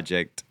a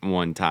project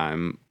one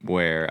time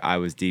where I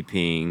was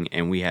DPing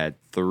and we had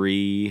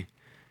three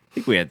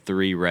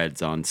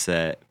Reds on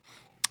set,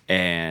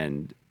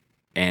 and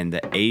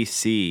the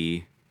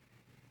AC,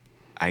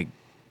 I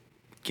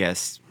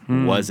guess,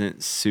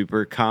 wasn't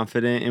super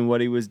confident in what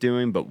he was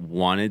doing, but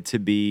wanted to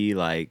be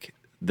like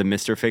the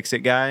Mr. Fix-It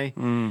guy.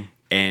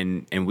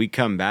 And we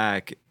come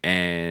back,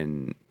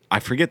 and I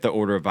forget the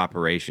order of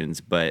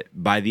operations, but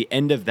by the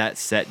end of that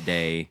set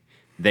day,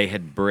 they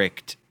had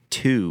bricked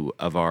 2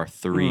 of our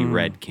 3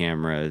 Red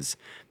cameras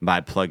by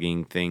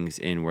plugging things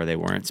in where they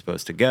weren't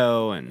supposed to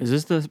go. And is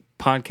this the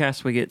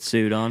podcast we get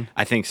sued on?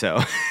 I think so.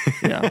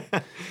 Yeah.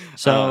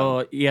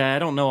 So, I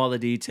don't know all the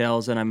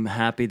details, and I'm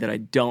happy that I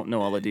don't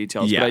know all the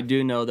details. But I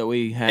do know that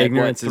we had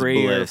Ignorance is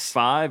 3 or bliss.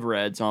 5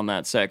 Reds on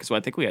that set, because I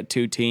think we had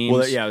 2 teams.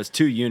 Well, yeah, it was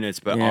 2 units,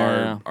 but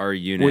our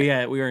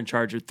unit, we were in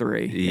charge of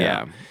 3.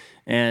 Yeah.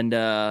 And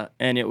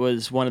it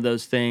was one of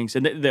those things.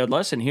 And the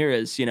lesson here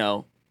is,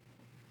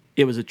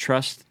 it was a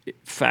trust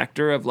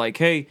factor of like,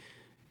 hey,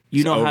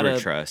 you know how to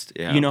trust.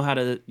 Yeah.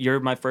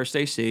 You're my first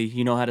AC.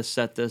 You know how to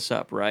set this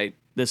up, right?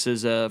 This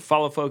is a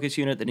follow focus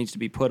unit that needs to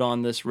be put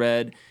on this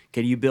Red.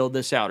 Can you build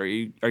this out? Are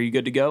you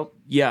good to go?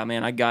 Yeah,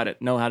 man, I got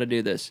it. Know how to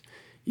do this.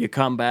 You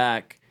come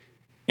back,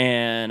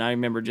 and I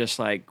remember just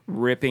like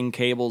ripping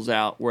cables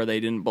out where they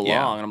didn't belong.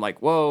 Yeah. And I'm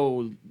like,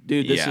 whoa,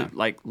 dude, this is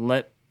like,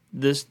 let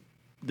this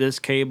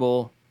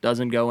cable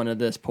doesn't go into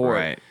this port.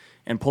 Right.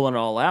 And pulling it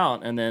all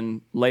out, and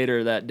then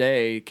later that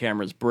day,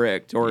 cameras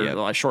bricked,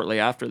 or shortly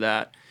after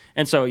that.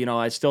 And so,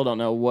 I still don't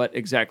know what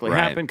exactly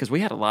happened, because we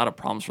had a lot of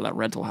problems for that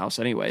rental house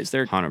anyways.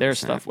 Their 100%.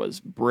 stuff was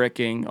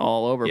bricking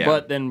all over. Yeah.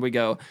 But then we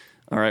go,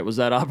 all right, was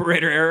that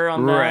operator error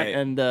on that? Right.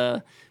 And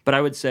but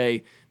I would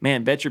say,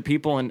 man, bet your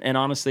people, and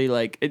honestly,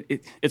 like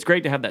it's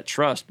great to have that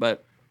trust,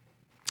 but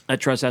that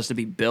trust has to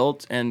be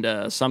built,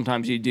 and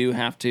sometimes you do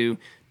have to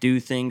do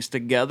things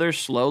together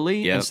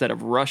slowly instead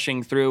of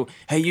rushing through.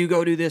 Hey, you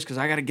go do this because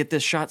I got to get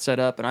this shot set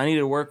up, and I need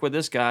to work with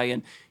this guy,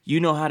 and you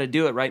know how to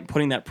do it, right?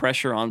 Putting that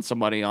pressure on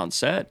somebody on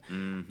set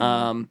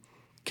can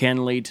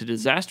lead to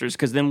disasters,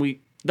 because then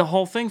the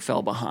whole thing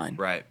fell behind.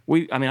 Right.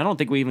 I don't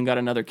think we even got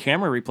another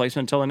camera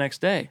replacement until the next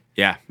day.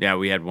 Yeah.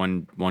 We had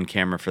one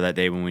camera for that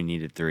day when we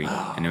needed 3,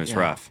 and it was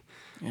rough.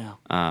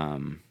 Yeah.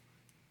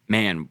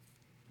 Man,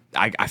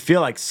 I feel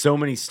like so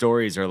many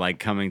stories are like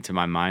coming to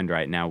my mind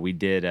right now. We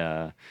did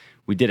a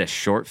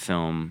short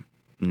film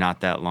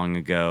not that long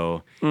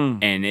ago,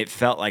 and it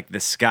felt like the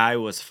sky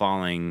was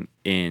falling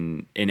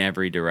in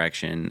every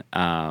direction.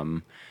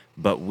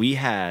 But we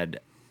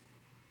had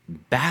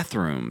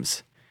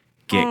bathrooms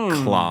get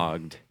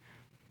clogged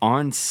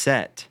on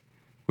set.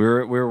 We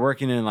were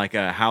working in like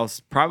a house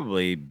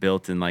probably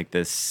built in like the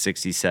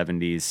 60s,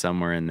 70s,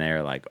 somewhere in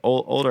there, like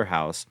older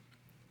house.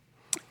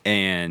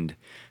 And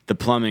the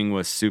plumbing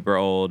was super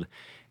old.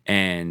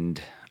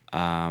 And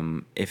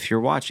if you're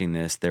watching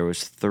this, there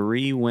was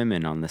 3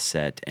 women on the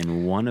set,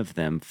 and one of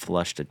them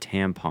flushed a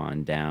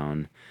tampon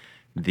down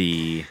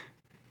the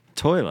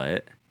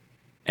toilet.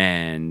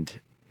 And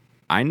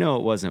I know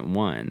it wasn't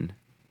one,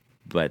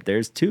 but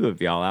there's 2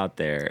 of y'all out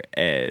there,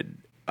 and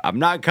I'm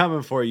not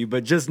coming for you,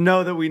 but just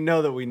know that we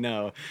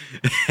know.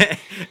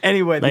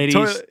 Anyway, ladies,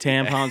 the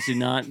tampons do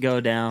not go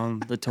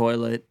down the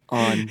toilet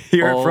on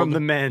Hear it old from the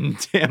men.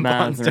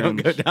 Tampons don't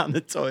bathrooms. go down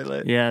the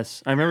toilet.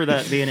 Yes, I remember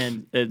that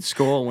being in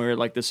school, and we were at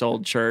like this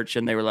old church,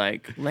 and they were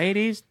like,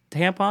 "Ladies,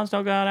 tampons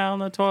don't go down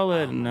the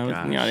toilet," and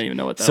I didn't even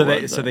know what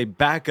that was. So they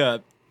back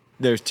up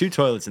there's two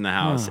toilets in the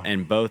house,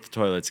 and both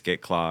toilets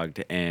get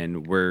clogged,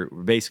 and we're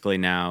basically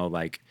now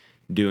like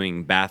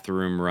doing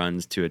bathroom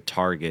runs to a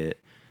Target.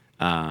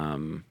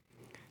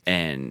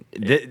 And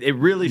it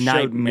really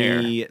showed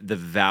me the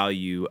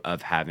value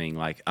of having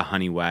like a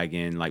honey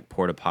wagon, like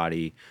porta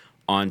potty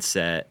on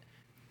set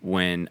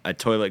when a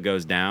toilet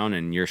goes down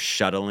and you're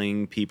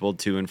shuttling people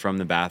to and from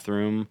the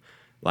bathroom,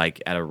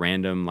 like at a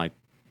random like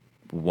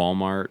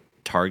Walmart,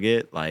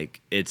 Target.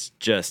 Like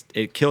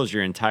it kills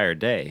your entire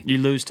day. You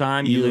lose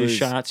time, you lose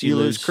shots, you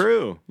lose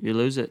crew. You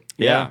lose it.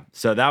 Yeah.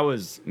 So that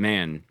was,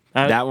 man,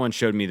 that one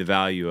showed me the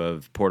value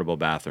of portable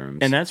bathrooms.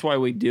 And that's why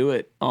we do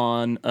it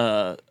on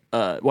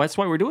that's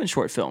why we're doing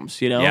short films,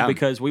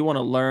 because we want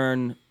to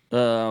learn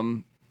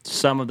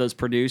some of those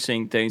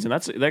producing things, and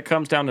that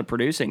comes down to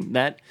producing.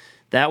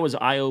 That was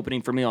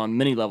eye-opening for me on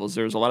many levels.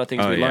 There was a lot of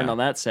things we learned on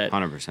that set.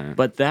 100%.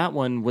 But that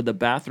one with the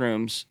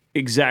bathrooms,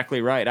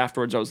 exactly right.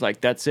 Afterwards, I was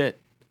like, that's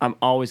it. I'm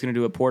always going to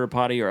do a porta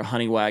potty or a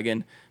honey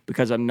wagon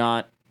because I'm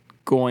not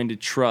going to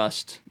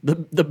trust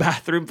the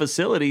bathroom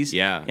facilities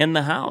in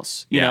the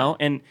house, you know?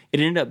 And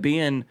it ended up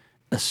being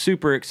a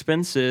super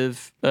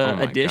expensive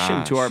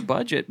addition to our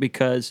budget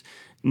because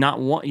not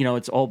one,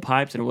 it's old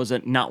pipes, and it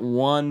wasn't not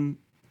one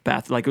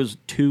bath, like it was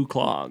 2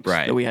 clogs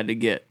that we had to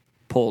get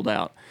pulled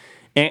out.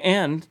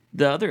 And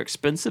the other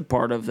expensive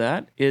part of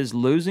that is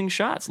losing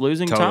shots,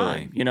 losing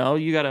time.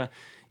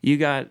 You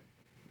got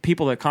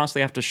people that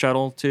constantly have to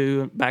shuttle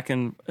to back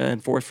and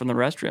forth from the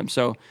restroom.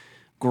 So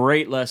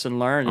great lesson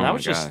learned. And that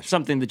was just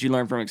something that you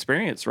learn from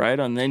experience, right?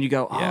 And then you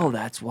go,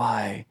 that's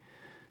why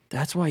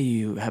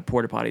you have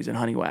porta potties and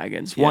honey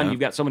wagons. One, you've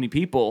got so many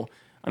people.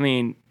 I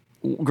mean,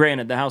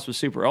 granted, the house was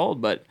super old,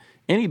 but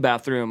any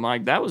bathroom,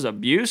 like that was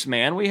abuse,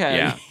 man. We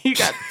had you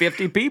got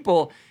 50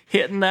 people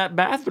hitting that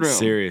bathroom.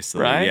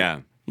 Seriously,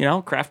 right?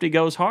 Yeah. Crafty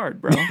goes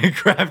hard, bro.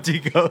 Crafty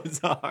goes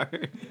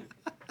hard.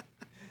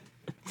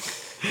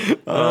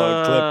 Clip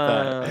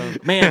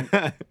that, man.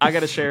 I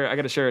gotta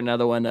share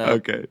another one.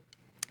 Okay.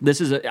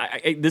 This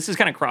is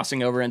kind of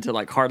crossing over into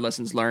like hard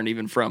lessons learned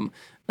even from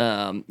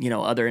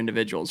other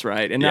individuals,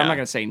 right? And I'm not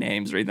gonna say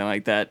names or anything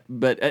like that,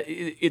 but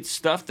it's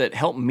stuff that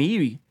helped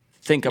me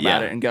think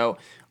about it and go,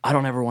 I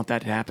don't ever want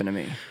that to happen to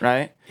me,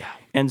 right? Yeah.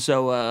 And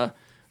so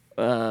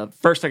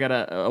first I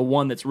got a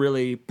one that's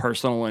really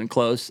personal and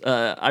close.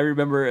 I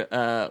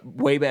remember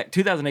way back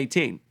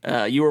 2018,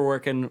 you were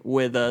working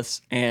with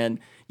us and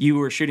you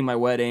were shooting my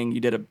wedding. You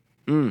did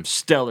a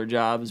stellar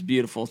job. It was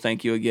beautiful.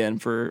 Thank you again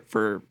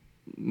for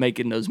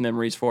making those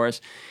memories for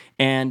us.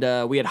 And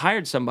we had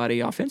hired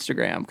somebody off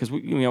Instagram because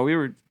we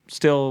were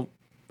still,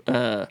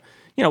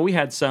 we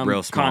had some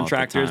real small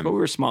contractors, but we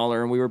were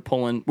smaller and we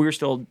were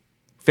still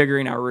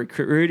figuring our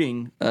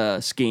recruiting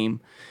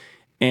scheme.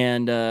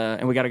 And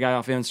we got a guy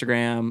off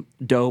Instagram,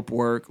 dope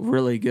work,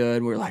 really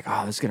good. We were like,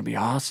 oh, this is going to be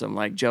awesome.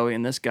 Like Joey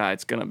and this guy,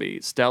 it's going to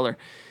be stellar.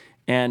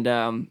 And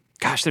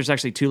there's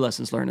actually 2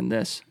 lessons learned in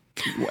this.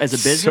 As a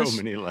business, so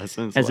many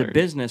lessons. As a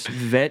business,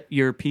 vet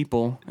your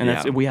people,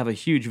 and we have a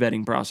huge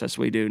vetting process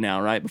we do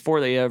now, right? Before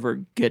they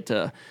ever get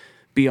to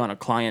be on a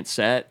client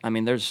set, I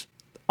mean, there's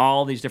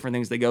all these different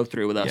things they go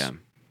through with us. Yeah.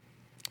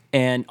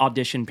 And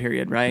audition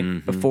period, right?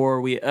 Mm-hmm. Before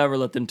we ever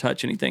let them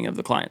touch anything of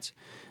the clients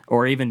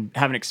or even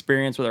have an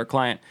experience with our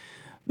client.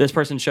 This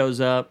person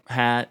shows up,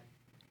 hat,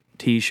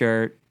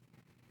 T-shirt,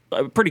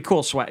 pretty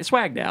cool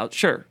swagged out,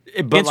 sure.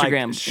 But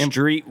Instagram. Like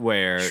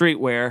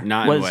streetwear.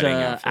 Not was wedding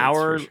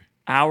outfits,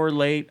 hour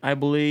late, I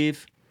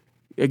believe.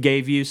 It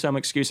gave you some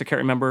excuse. I can't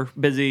remember.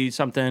 Busy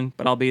something,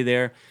 but I'll be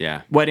there.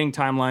 Yeah. Wedding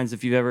timelines.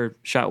 If you've ever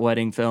shot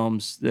wedding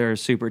films, they're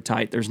super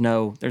tight. There's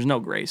no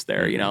grace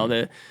there.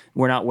 Mm-hmm.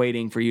 We're not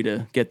waiting for you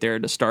to get there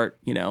to start.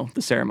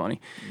 The ceremony.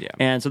 Yeah.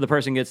 And so the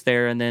person gets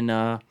there, and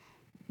then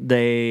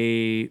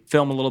they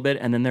film a little bit,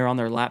 and then they're on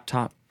their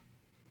laptop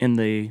in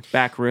the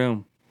back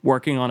room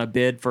working on a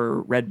bid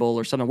for Red Bull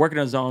or something, working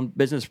on his own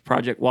business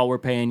project while we're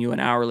paying you an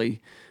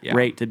hourly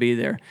rate to be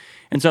there.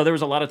 And so there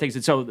was a lot of things.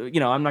 And so,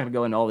 I'm not going to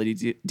go into all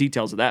the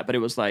details of that, but it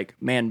was like,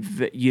 man,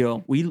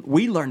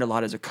 we learned a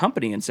lot as a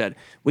company and said,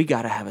 we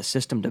got to have a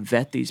system to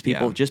vet these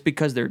people. Yeah. Just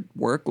because their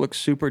work looks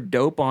super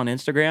dope on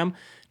Instagram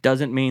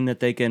doesn't mean that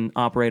they can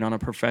operate on a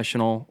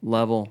professional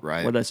level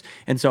with us.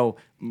 And so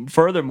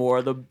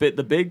furthermore, the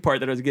big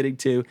part that I was getting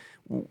to,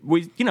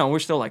 we're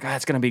still like,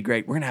 it's going to be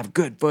great. We're going to have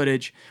good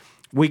footage.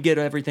 We get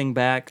everything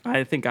back.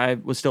 I think I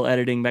was still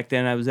editing back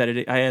then.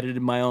 I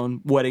edited my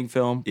own wedding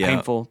film. Yeah.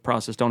 Painful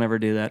process. Don't ever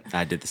do that.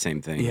 I did the same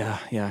thing.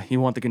 Yeah.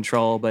 You want the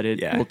control, but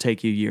it will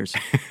take you years.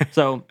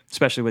 So,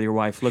 especially with your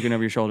wife looking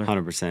over your shoulder.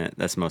 100%.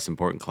 That's the most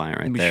important client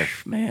right there.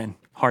 Man,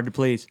 hard to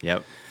please.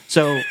 Yep.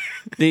 So,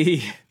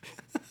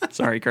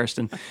 sorry,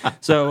 Kirsten.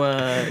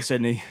 So,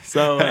 Sydney.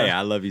 So, hey,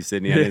 I love you,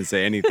 Sydney. I didn't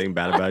say anything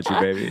bad about you,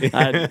 baby.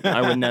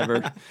 I would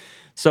never.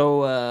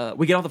 So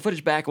we get all the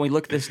footage back, and we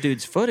look at this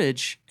dude's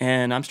footage,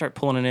 and I'm start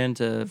pulling it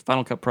into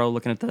Final Cut Pro,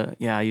 looking at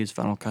I use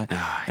Final Cut,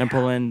 and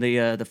pull in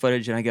the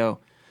footage, and I go,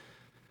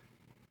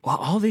 well,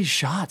 all these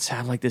shots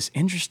have like this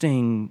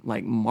interesting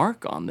like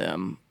mark on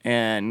them,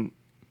 and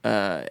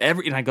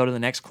and I go to the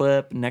next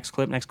clip.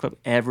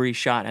 Every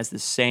shot has the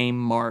same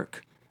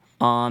mark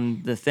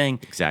on the thing.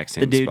 Exact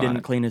same The dude spot.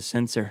 didn't clean his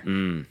sensor.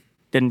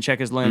 Didn't check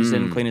his lens,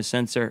 didn't clean his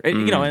sensor.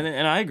 You know,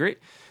 and I agree.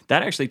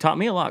 That actually taught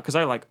me a lot because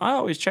I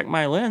always check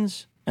my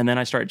lens. And then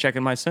I started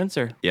checking my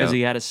sensor because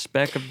he had a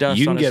speck of dust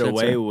You on can his get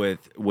sensor. away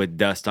with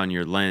dust on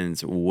your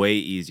lens way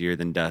easier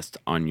than dust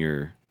on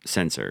your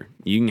sensor.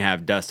 You can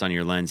have dust on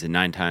your lens, and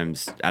 9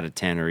 times out of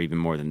 10, or even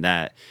more than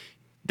that,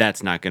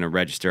 that's not going to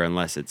register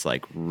unless it's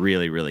like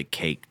really, really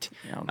caked.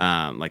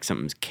 Like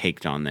something's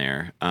caked on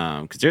there.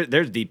 Because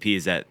there's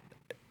DPs that,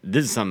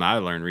 this is something I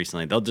learned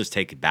recently. They'll just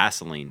take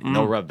Vaseline and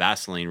they'll rub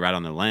Vaseline right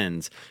on the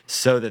lens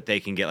so that they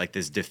can get like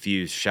this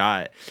diffused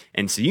shot.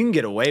 And so you can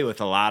get away with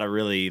a lot of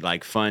really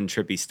like fun,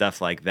 trippy stuff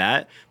like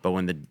that. But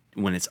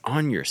when it's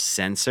on your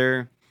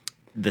sensor,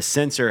 the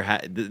sensor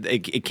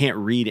it can't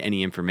read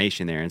any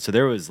information there. And so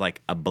there was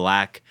like a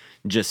black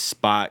just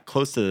spot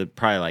close to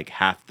probably like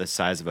half the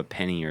size of a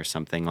penny or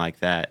something like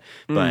that.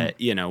 But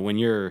you know, when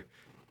you're,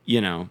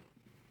 you know,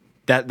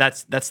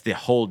 that's the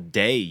whole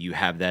day you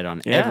have that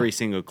on every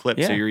single clip.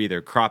 So you're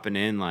either cropping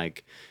in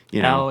like,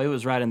 you know. Oh, it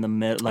was right in the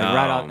middle, like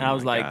right on. I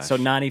was my like, gosh. so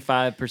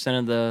 95%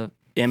 of the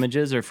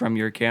images are from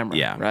your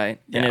camera, right?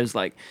 And Yeah. it was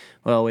like,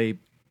 well, we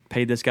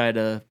paid this guy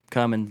to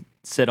come and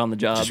sit on the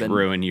job Just and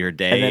ruin your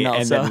day and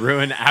and then then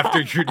ruin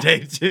after your day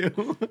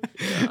too.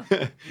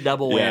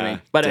 double whammy. Yeah,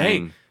 But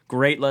dang. hey,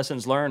 great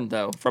lessons learned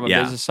though from a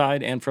Yeah. business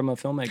side and from a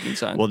filmmaking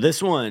side. Well,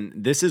 this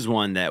is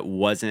one that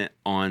wasn't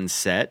on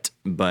set,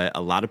 but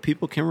a lot of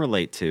people can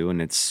relate to,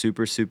 and it's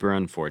super, super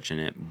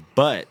unfortunate.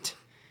 But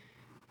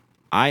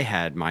I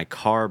had my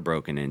car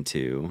broken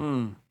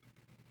into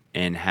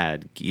and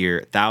had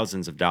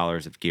thousands of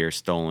dollars of gear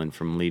stolen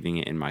from leaving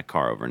it in my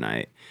car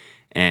overnight.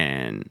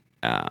 And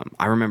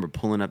I remember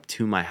pulling up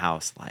to my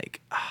house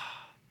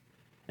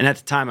and at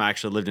the time, I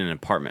actually lived in an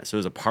apartment, so it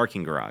was a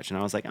parking garage. And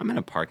I was like, I'm in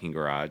a parking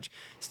garage.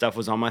 Stuff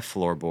was on my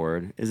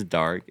floorboard. It's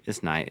dark.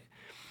 It's night.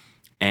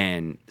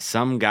 And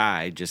some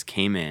guy just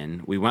came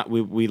in.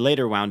 We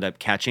later wound up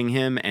catching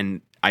him,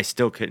 and I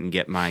still couldn't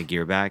get my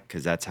gear back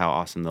because that's how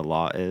awesome the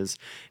law is,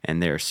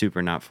 and they're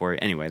super not for it.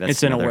 Anyway, that's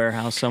it's in a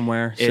warehouse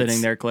somewhere,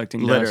 sitting there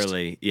collecting dust.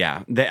 Literally,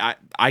 yeah.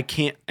 I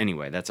can't.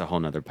 Anyway, that's a whole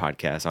nother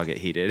podcast. I'll get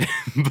heated.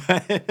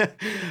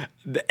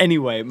 But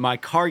anyway, my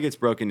car gets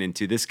broken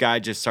into. This guy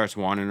just starts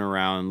wandering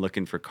around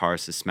looking for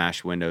cars to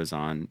smash windows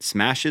on.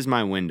 Smashes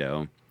my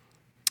window.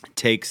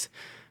 Takes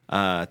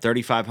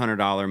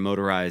 $3,500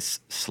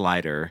 motorized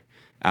slider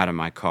out of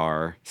my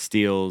car.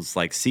 Steals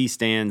like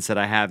C-stands that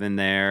I have in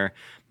there.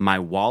 My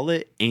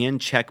wallet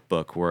and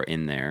checkbook were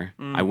in there.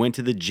 I went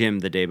to the gym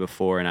the day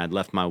before, and I'd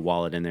left my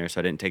wallet in there, so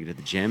I didn't take it to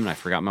the gym, and I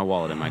forgot my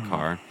wallet in my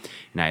car.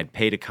 And I had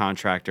paid a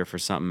contractor for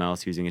something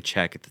else using a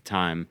check at the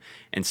time.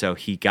 And so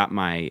he got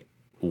my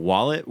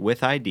wallet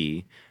with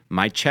ID,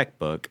 my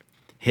checkbook,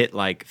 hit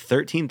like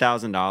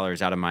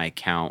 $13,000 out of my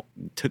account,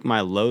 took my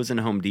Lowe's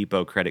and Home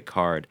Depot credit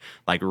card,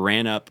 like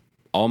ran up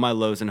all my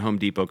Lowe's and Home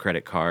Depot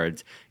credit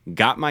cards,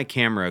 got my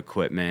camera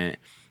equipment,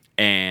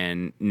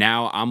 and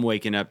now I'm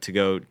waking up to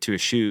go to a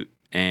shoot,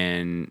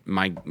 and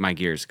my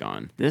gear's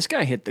gone. This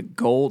guy hit the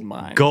gold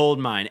mine. Gold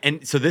mine.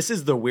 And so this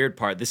is the weird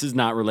part. This is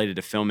not related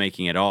to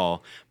filmmaking at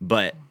all,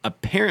 but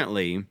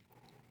apparently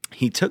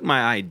he took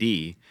my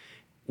ID,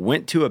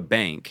 went to a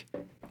bank,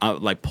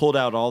 like pulled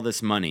out all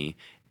this money,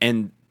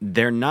 and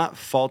they're not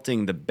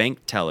faulting the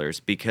bank tellers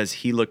because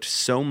he looked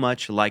so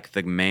much like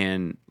the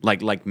man,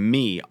 like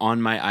me on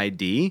my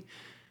ID,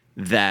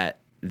 that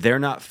they're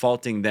not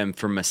faulting them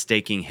for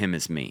mistaking him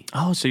as me.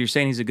 Oh, so you're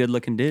saying he's a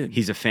good-looking dude?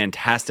 He's a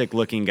fantastic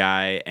looking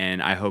guy,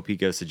 and I hope he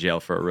goes to jail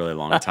for a really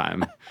long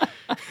time.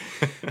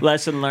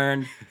 Lesson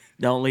learned: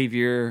 don't leave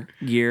your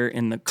gear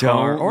in the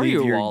car or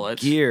leave your wallet,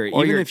 gear.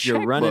 or Even your if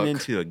you're running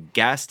checkbook. into a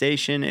gas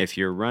station, if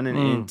you're running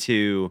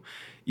into,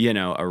 you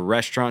know, a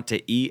restaurant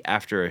to eat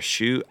after a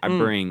shoot, I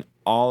bring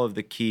all of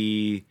the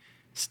key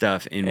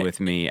stuff in with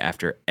me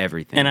after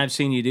everything. And I've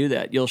seen you do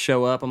that. You'll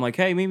show up. I'm like,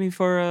 hey, meet me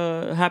for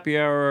a happy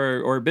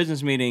hour or a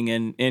business meeting,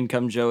 and in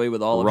comes Joey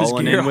with all of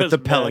rolling his gear in on with his the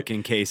back.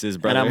 Pelican cases,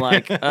 brother. And I'm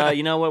like,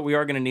 you know what? We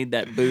are going to need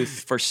that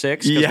booth for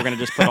 6 because Yeah. we're going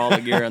to just put all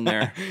the gear in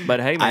there. But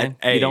hey, man,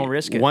 you don't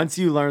risk it. Once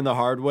you learn the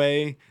hard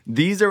way,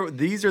 these are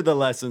the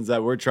lessons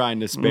that we're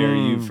trying to spare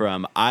you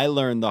from. I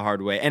learned the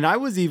hard way, and I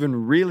was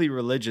even really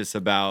religious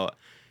about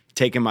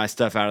taking my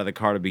stuff out of the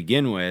car to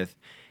begin with.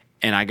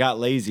 And I got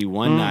lazy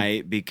one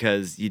night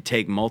because you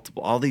take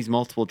all these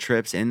multiple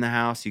trips in the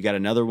house. You got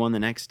another one the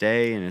next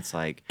day, and it's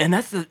like, And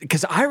that's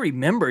because I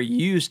remember you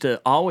used to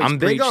always I'm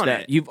big preach on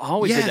that. it. You've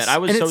always did Yes, that. I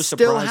was and so it still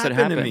surprised it happened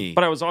to happened. me.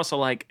 But I was also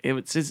like,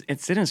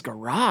 it's in his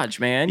garage,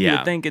 man. You Yeah.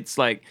 would think it's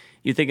like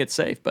you think it's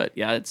safe, but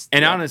yeah, it's.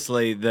 and yeah.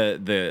 honestly,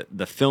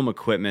 the film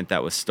equipment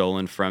that was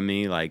stolen from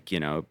me, like, you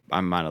know, I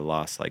might have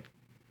lost like,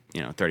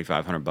 you know,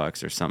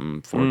 $3,500 or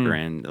something,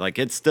 $4,000. Like,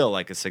 it's still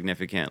like a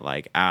significant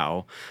like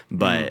ow,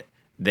 but.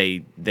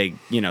 They,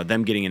 you know,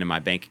 them getting into my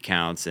bank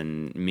accounts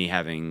and me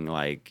having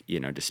like,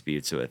 you know,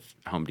 disputes with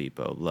Home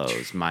Depot,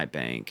 Lowe's, my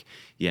bank,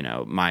 you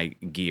know, my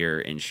gear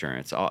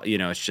insurance, all, you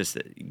know, it's just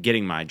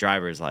getting my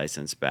driver's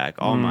license back,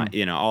 all my,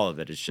 you know, all of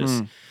it is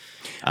just,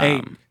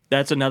 Hey,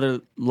 That's another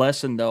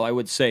lesson, though, I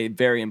would say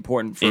very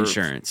important for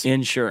Insurance.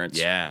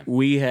 Yeah.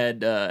 We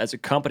had, as a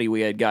company,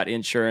 we had got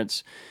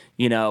insurance.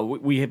 You know,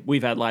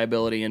 we've had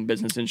liability and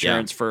business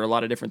insurance for a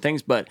lot of different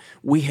things, but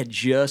we had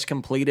just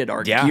completed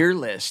our gear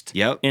list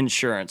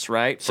insurance,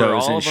 right? So for it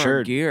was all insured. of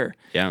our gear.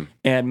 Yeah.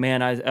 And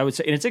man, I would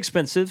say, and it's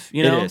expensive,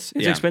 you know, is,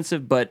 it's yeah.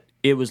 expensive, but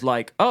it was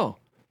like, oh,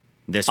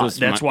 That's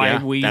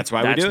why we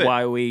do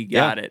it. we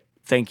got it.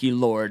 Thank you,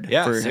 Lord,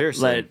 for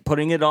seriously.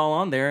 putting it all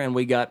on there, and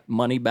we got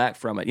money back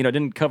from it. You know, it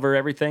didn't cover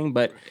everything,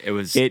 but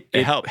it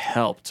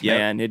helped,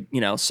 man. It,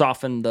 you know,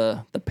 softened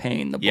the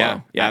pain, the blow.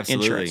 Yeah,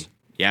 absolutely. Insurance.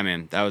 Yeah,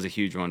 man, that was a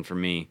huge one for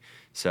me.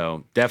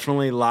 So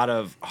definitely a lot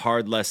of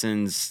hard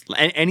lessons.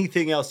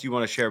 Anything else you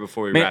want to share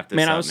before we wrap this up?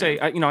 Man, I would say,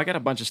 I got a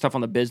bunch of stuff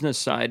on the business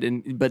side,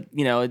 but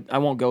you know, I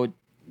won't go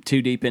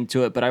too deep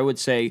into it. But I would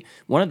say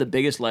one of the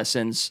biggest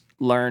lessons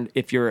learned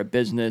if you're a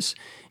business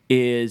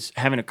is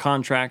having a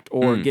contract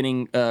or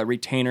getting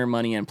retainer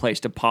money in place,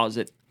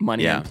 deposit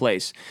money in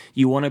place.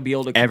 You want to be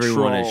able to control.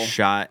 Everyone has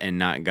shot and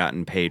not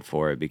gotten paid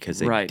for it because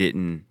they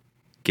didn't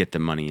get the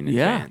money in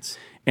advance.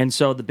 And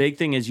so the big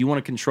thing is you want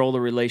to control the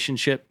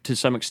relationship to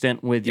some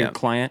extent with your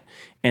client.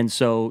 And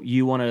so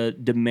you want to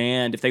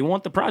demand, if they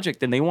want the project,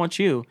 then they want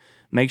you.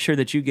 Make sure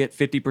that you get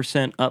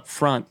 50% up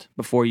front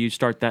before you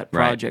start that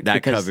project.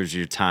 That covers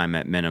your time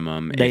at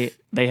minimum. They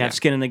have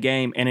skin in the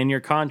game. And in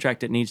your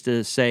contract, it needs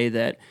to say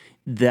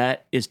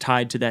that is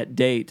tied to that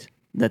date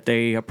that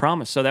they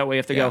promised. So that way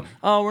if they go,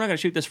 oh, we're not going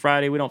to shoot this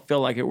Friday, we don't feel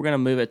like it, we're going to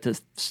move it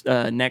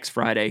to next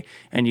Friday,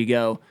 and you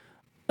go,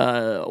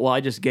 well,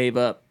 I just gave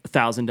up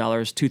 $1,000,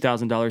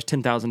 $2,000,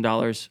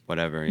 $10,000,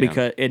 whatever.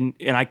 Because and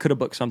I could have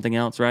booked something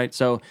else, right?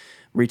 So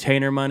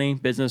retainer money,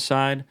 business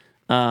side,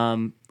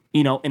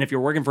 you know, and if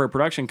you're working for a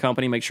production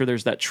company, make sure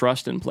there's that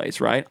trust in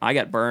place, right? I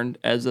got burned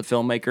as a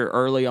filmmaker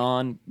early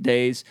on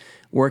days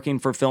working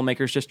for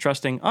filmmakers, just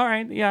trusting. All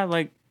right, yeah,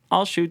 like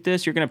I'll shoot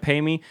this. You're going to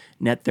pay me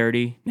net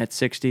 30, net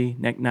 60,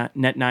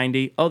 net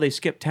 90. Oh, they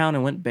skipped town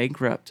and went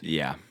bankrupt.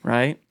 Yeah,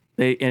 right.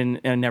 They and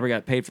never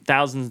got paid for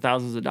thousands and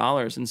thousands of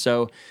dollars. And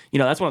so, you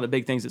know, that's one of the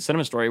big things at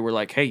Cinema Story. We're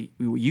like, hey,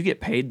 you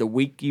get paid the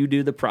week you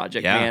do the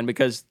project, man,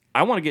 because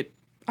I want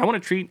to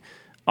treat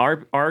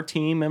our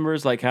team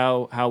members like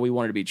how we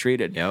wanted to be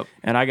treated. Yep.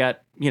 And I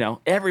got, you know,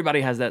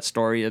 everybody has that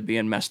story of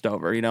being messed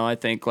over. You know, I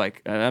think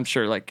like I'm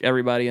sure like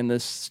everybody in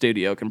this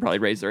studio can probably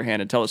raise their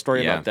hand and tell a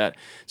story about that.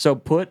 So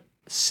put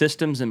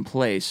systems in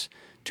place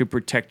to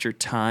protect your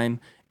time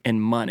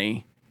and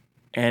money,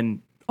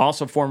 and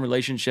also form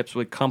relationships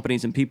with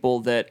companies and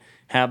people that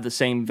have the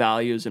same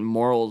values and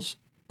morals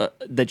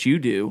that you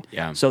do,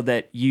 so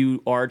that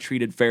you are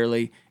treated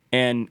fairly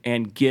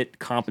and get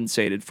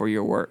compensated for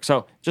your work.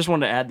 So just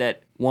wanted to add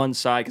that one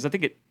side, because I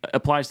think it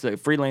applies to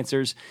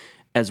freelancers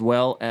as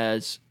well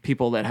as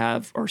people that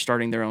are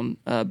starting their own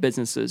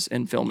businesses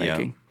in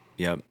filmmaking.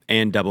 Yep.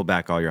 And double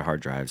back all your hard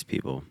drives,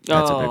 people.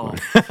 That's a big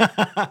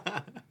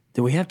one.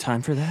 Do we have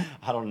time for that?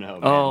 I don't know,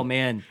 man. Oh,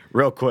 man.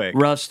 Real quick.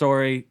 Rough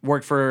story.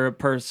 Worked for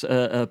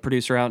a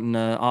producer out in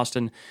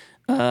Austin.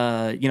 You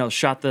know,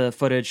 shot the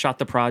footage, shot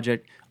the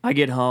project. I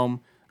get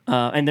home,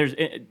 and there's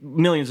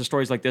millions of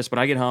stories like this, but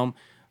I get home.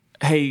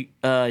 Hey,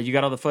 you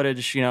got all the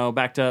footage, you know,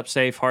 backed up,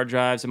 safe, hard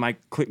drives. Am I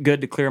good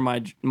to clear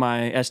my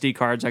SD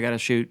cards? I got to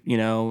shoot, you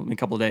know, in a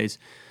couple of days.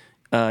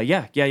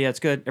 Yeah,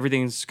 it's good.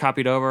 Everything's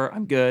copied over.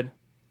 I'm good.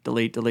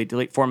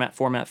 Delete,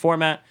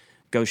 format.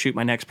 Go shoot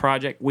my next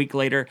project. Week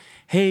later,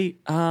 hey,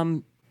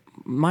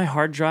 my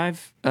hard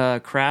drive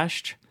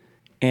crashed,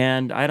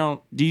 and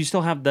do you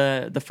still have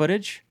the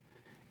footage?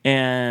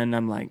 And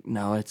I'm like,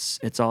 no, it's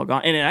all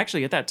gone. And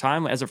actually, at that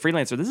time, as a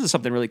freelancer, this is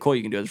something really cool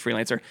you can do as a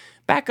freelancer.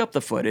 Back up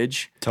the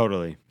footage.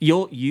 Totally.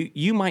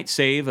 You might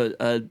save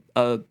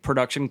a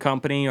production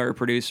company or a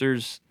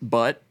producer's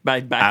butt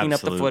by backing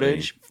up the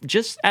footage.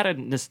 Just out of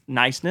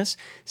niceness,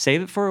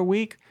 save it for a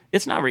week.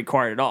 It's not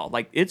required at all.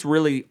 Like, it's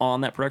really on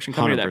that production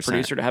company, 100%. That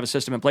producer, to have a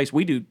system in place.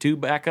 We do 2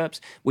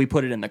 backups. We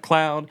put it in the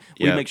cloud.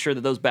 We make sure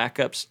that those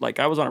backups, like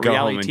I was on a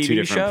reality TV show. Go home in 2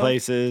 different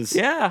places.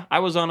 Yeah, I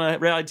was on a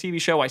reality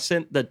TV show. I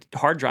sent the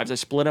hard drives. I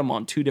split them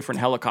on 2 different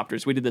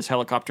helicopters. We did this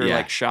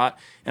helicopter shot,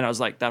 and I was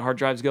like, that hard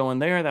drive's going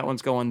there, that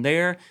one's going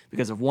there.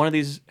 Because if one of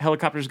these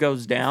helicopters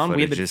goes down,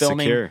 we had been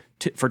filming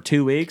for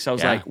 2 weeks. I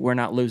was like, we're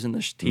not losing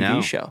this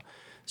TV show.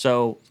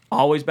 So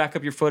always back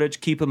up your footage.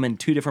 Keep them in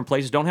 2 different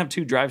places. Don't have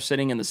 2 drives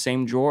sitting in the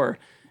same drawer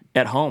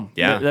at home.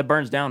 Yeah. That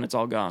burns down. It's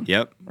all gone.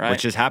 Yep. Right?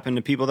 Which has happened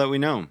to people that we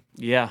know.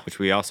 Yeah. Which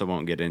we also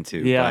won't get into.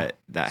 Yeah. But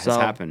that has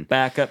happened.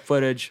 Backup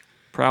footage.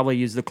 Probably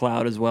use the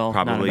cloud as well.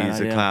 Probably use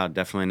the cloud.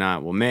 Definitely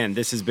not. Well, man,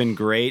 this has been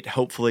great.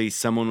 Hopefully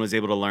someone was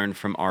able to learn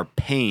from our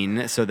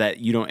pain so that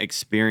you don't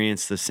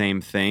experience the same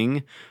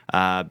thing.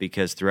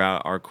 Because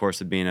throughout our course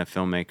of being a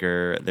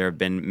filmmaker, there have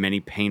been many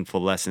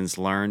painful lessons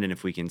learned. And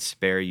if we can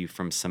spare you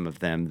from some of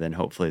them, then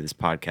hopefully this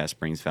podcast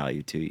brings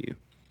value to you.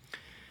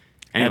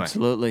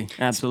 Anyway,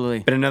 Absolutely.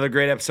 Been another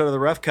great episode of The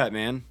Rough Cut,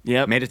 man.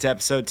 Yep. Made it to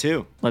episode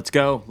 2. Let's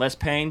go. Less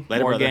pain,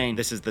 more gain.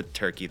 This is the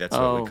turkey. That's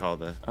what we call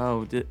the...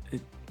 Oh, did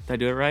I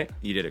do it right?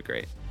 You did it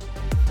great.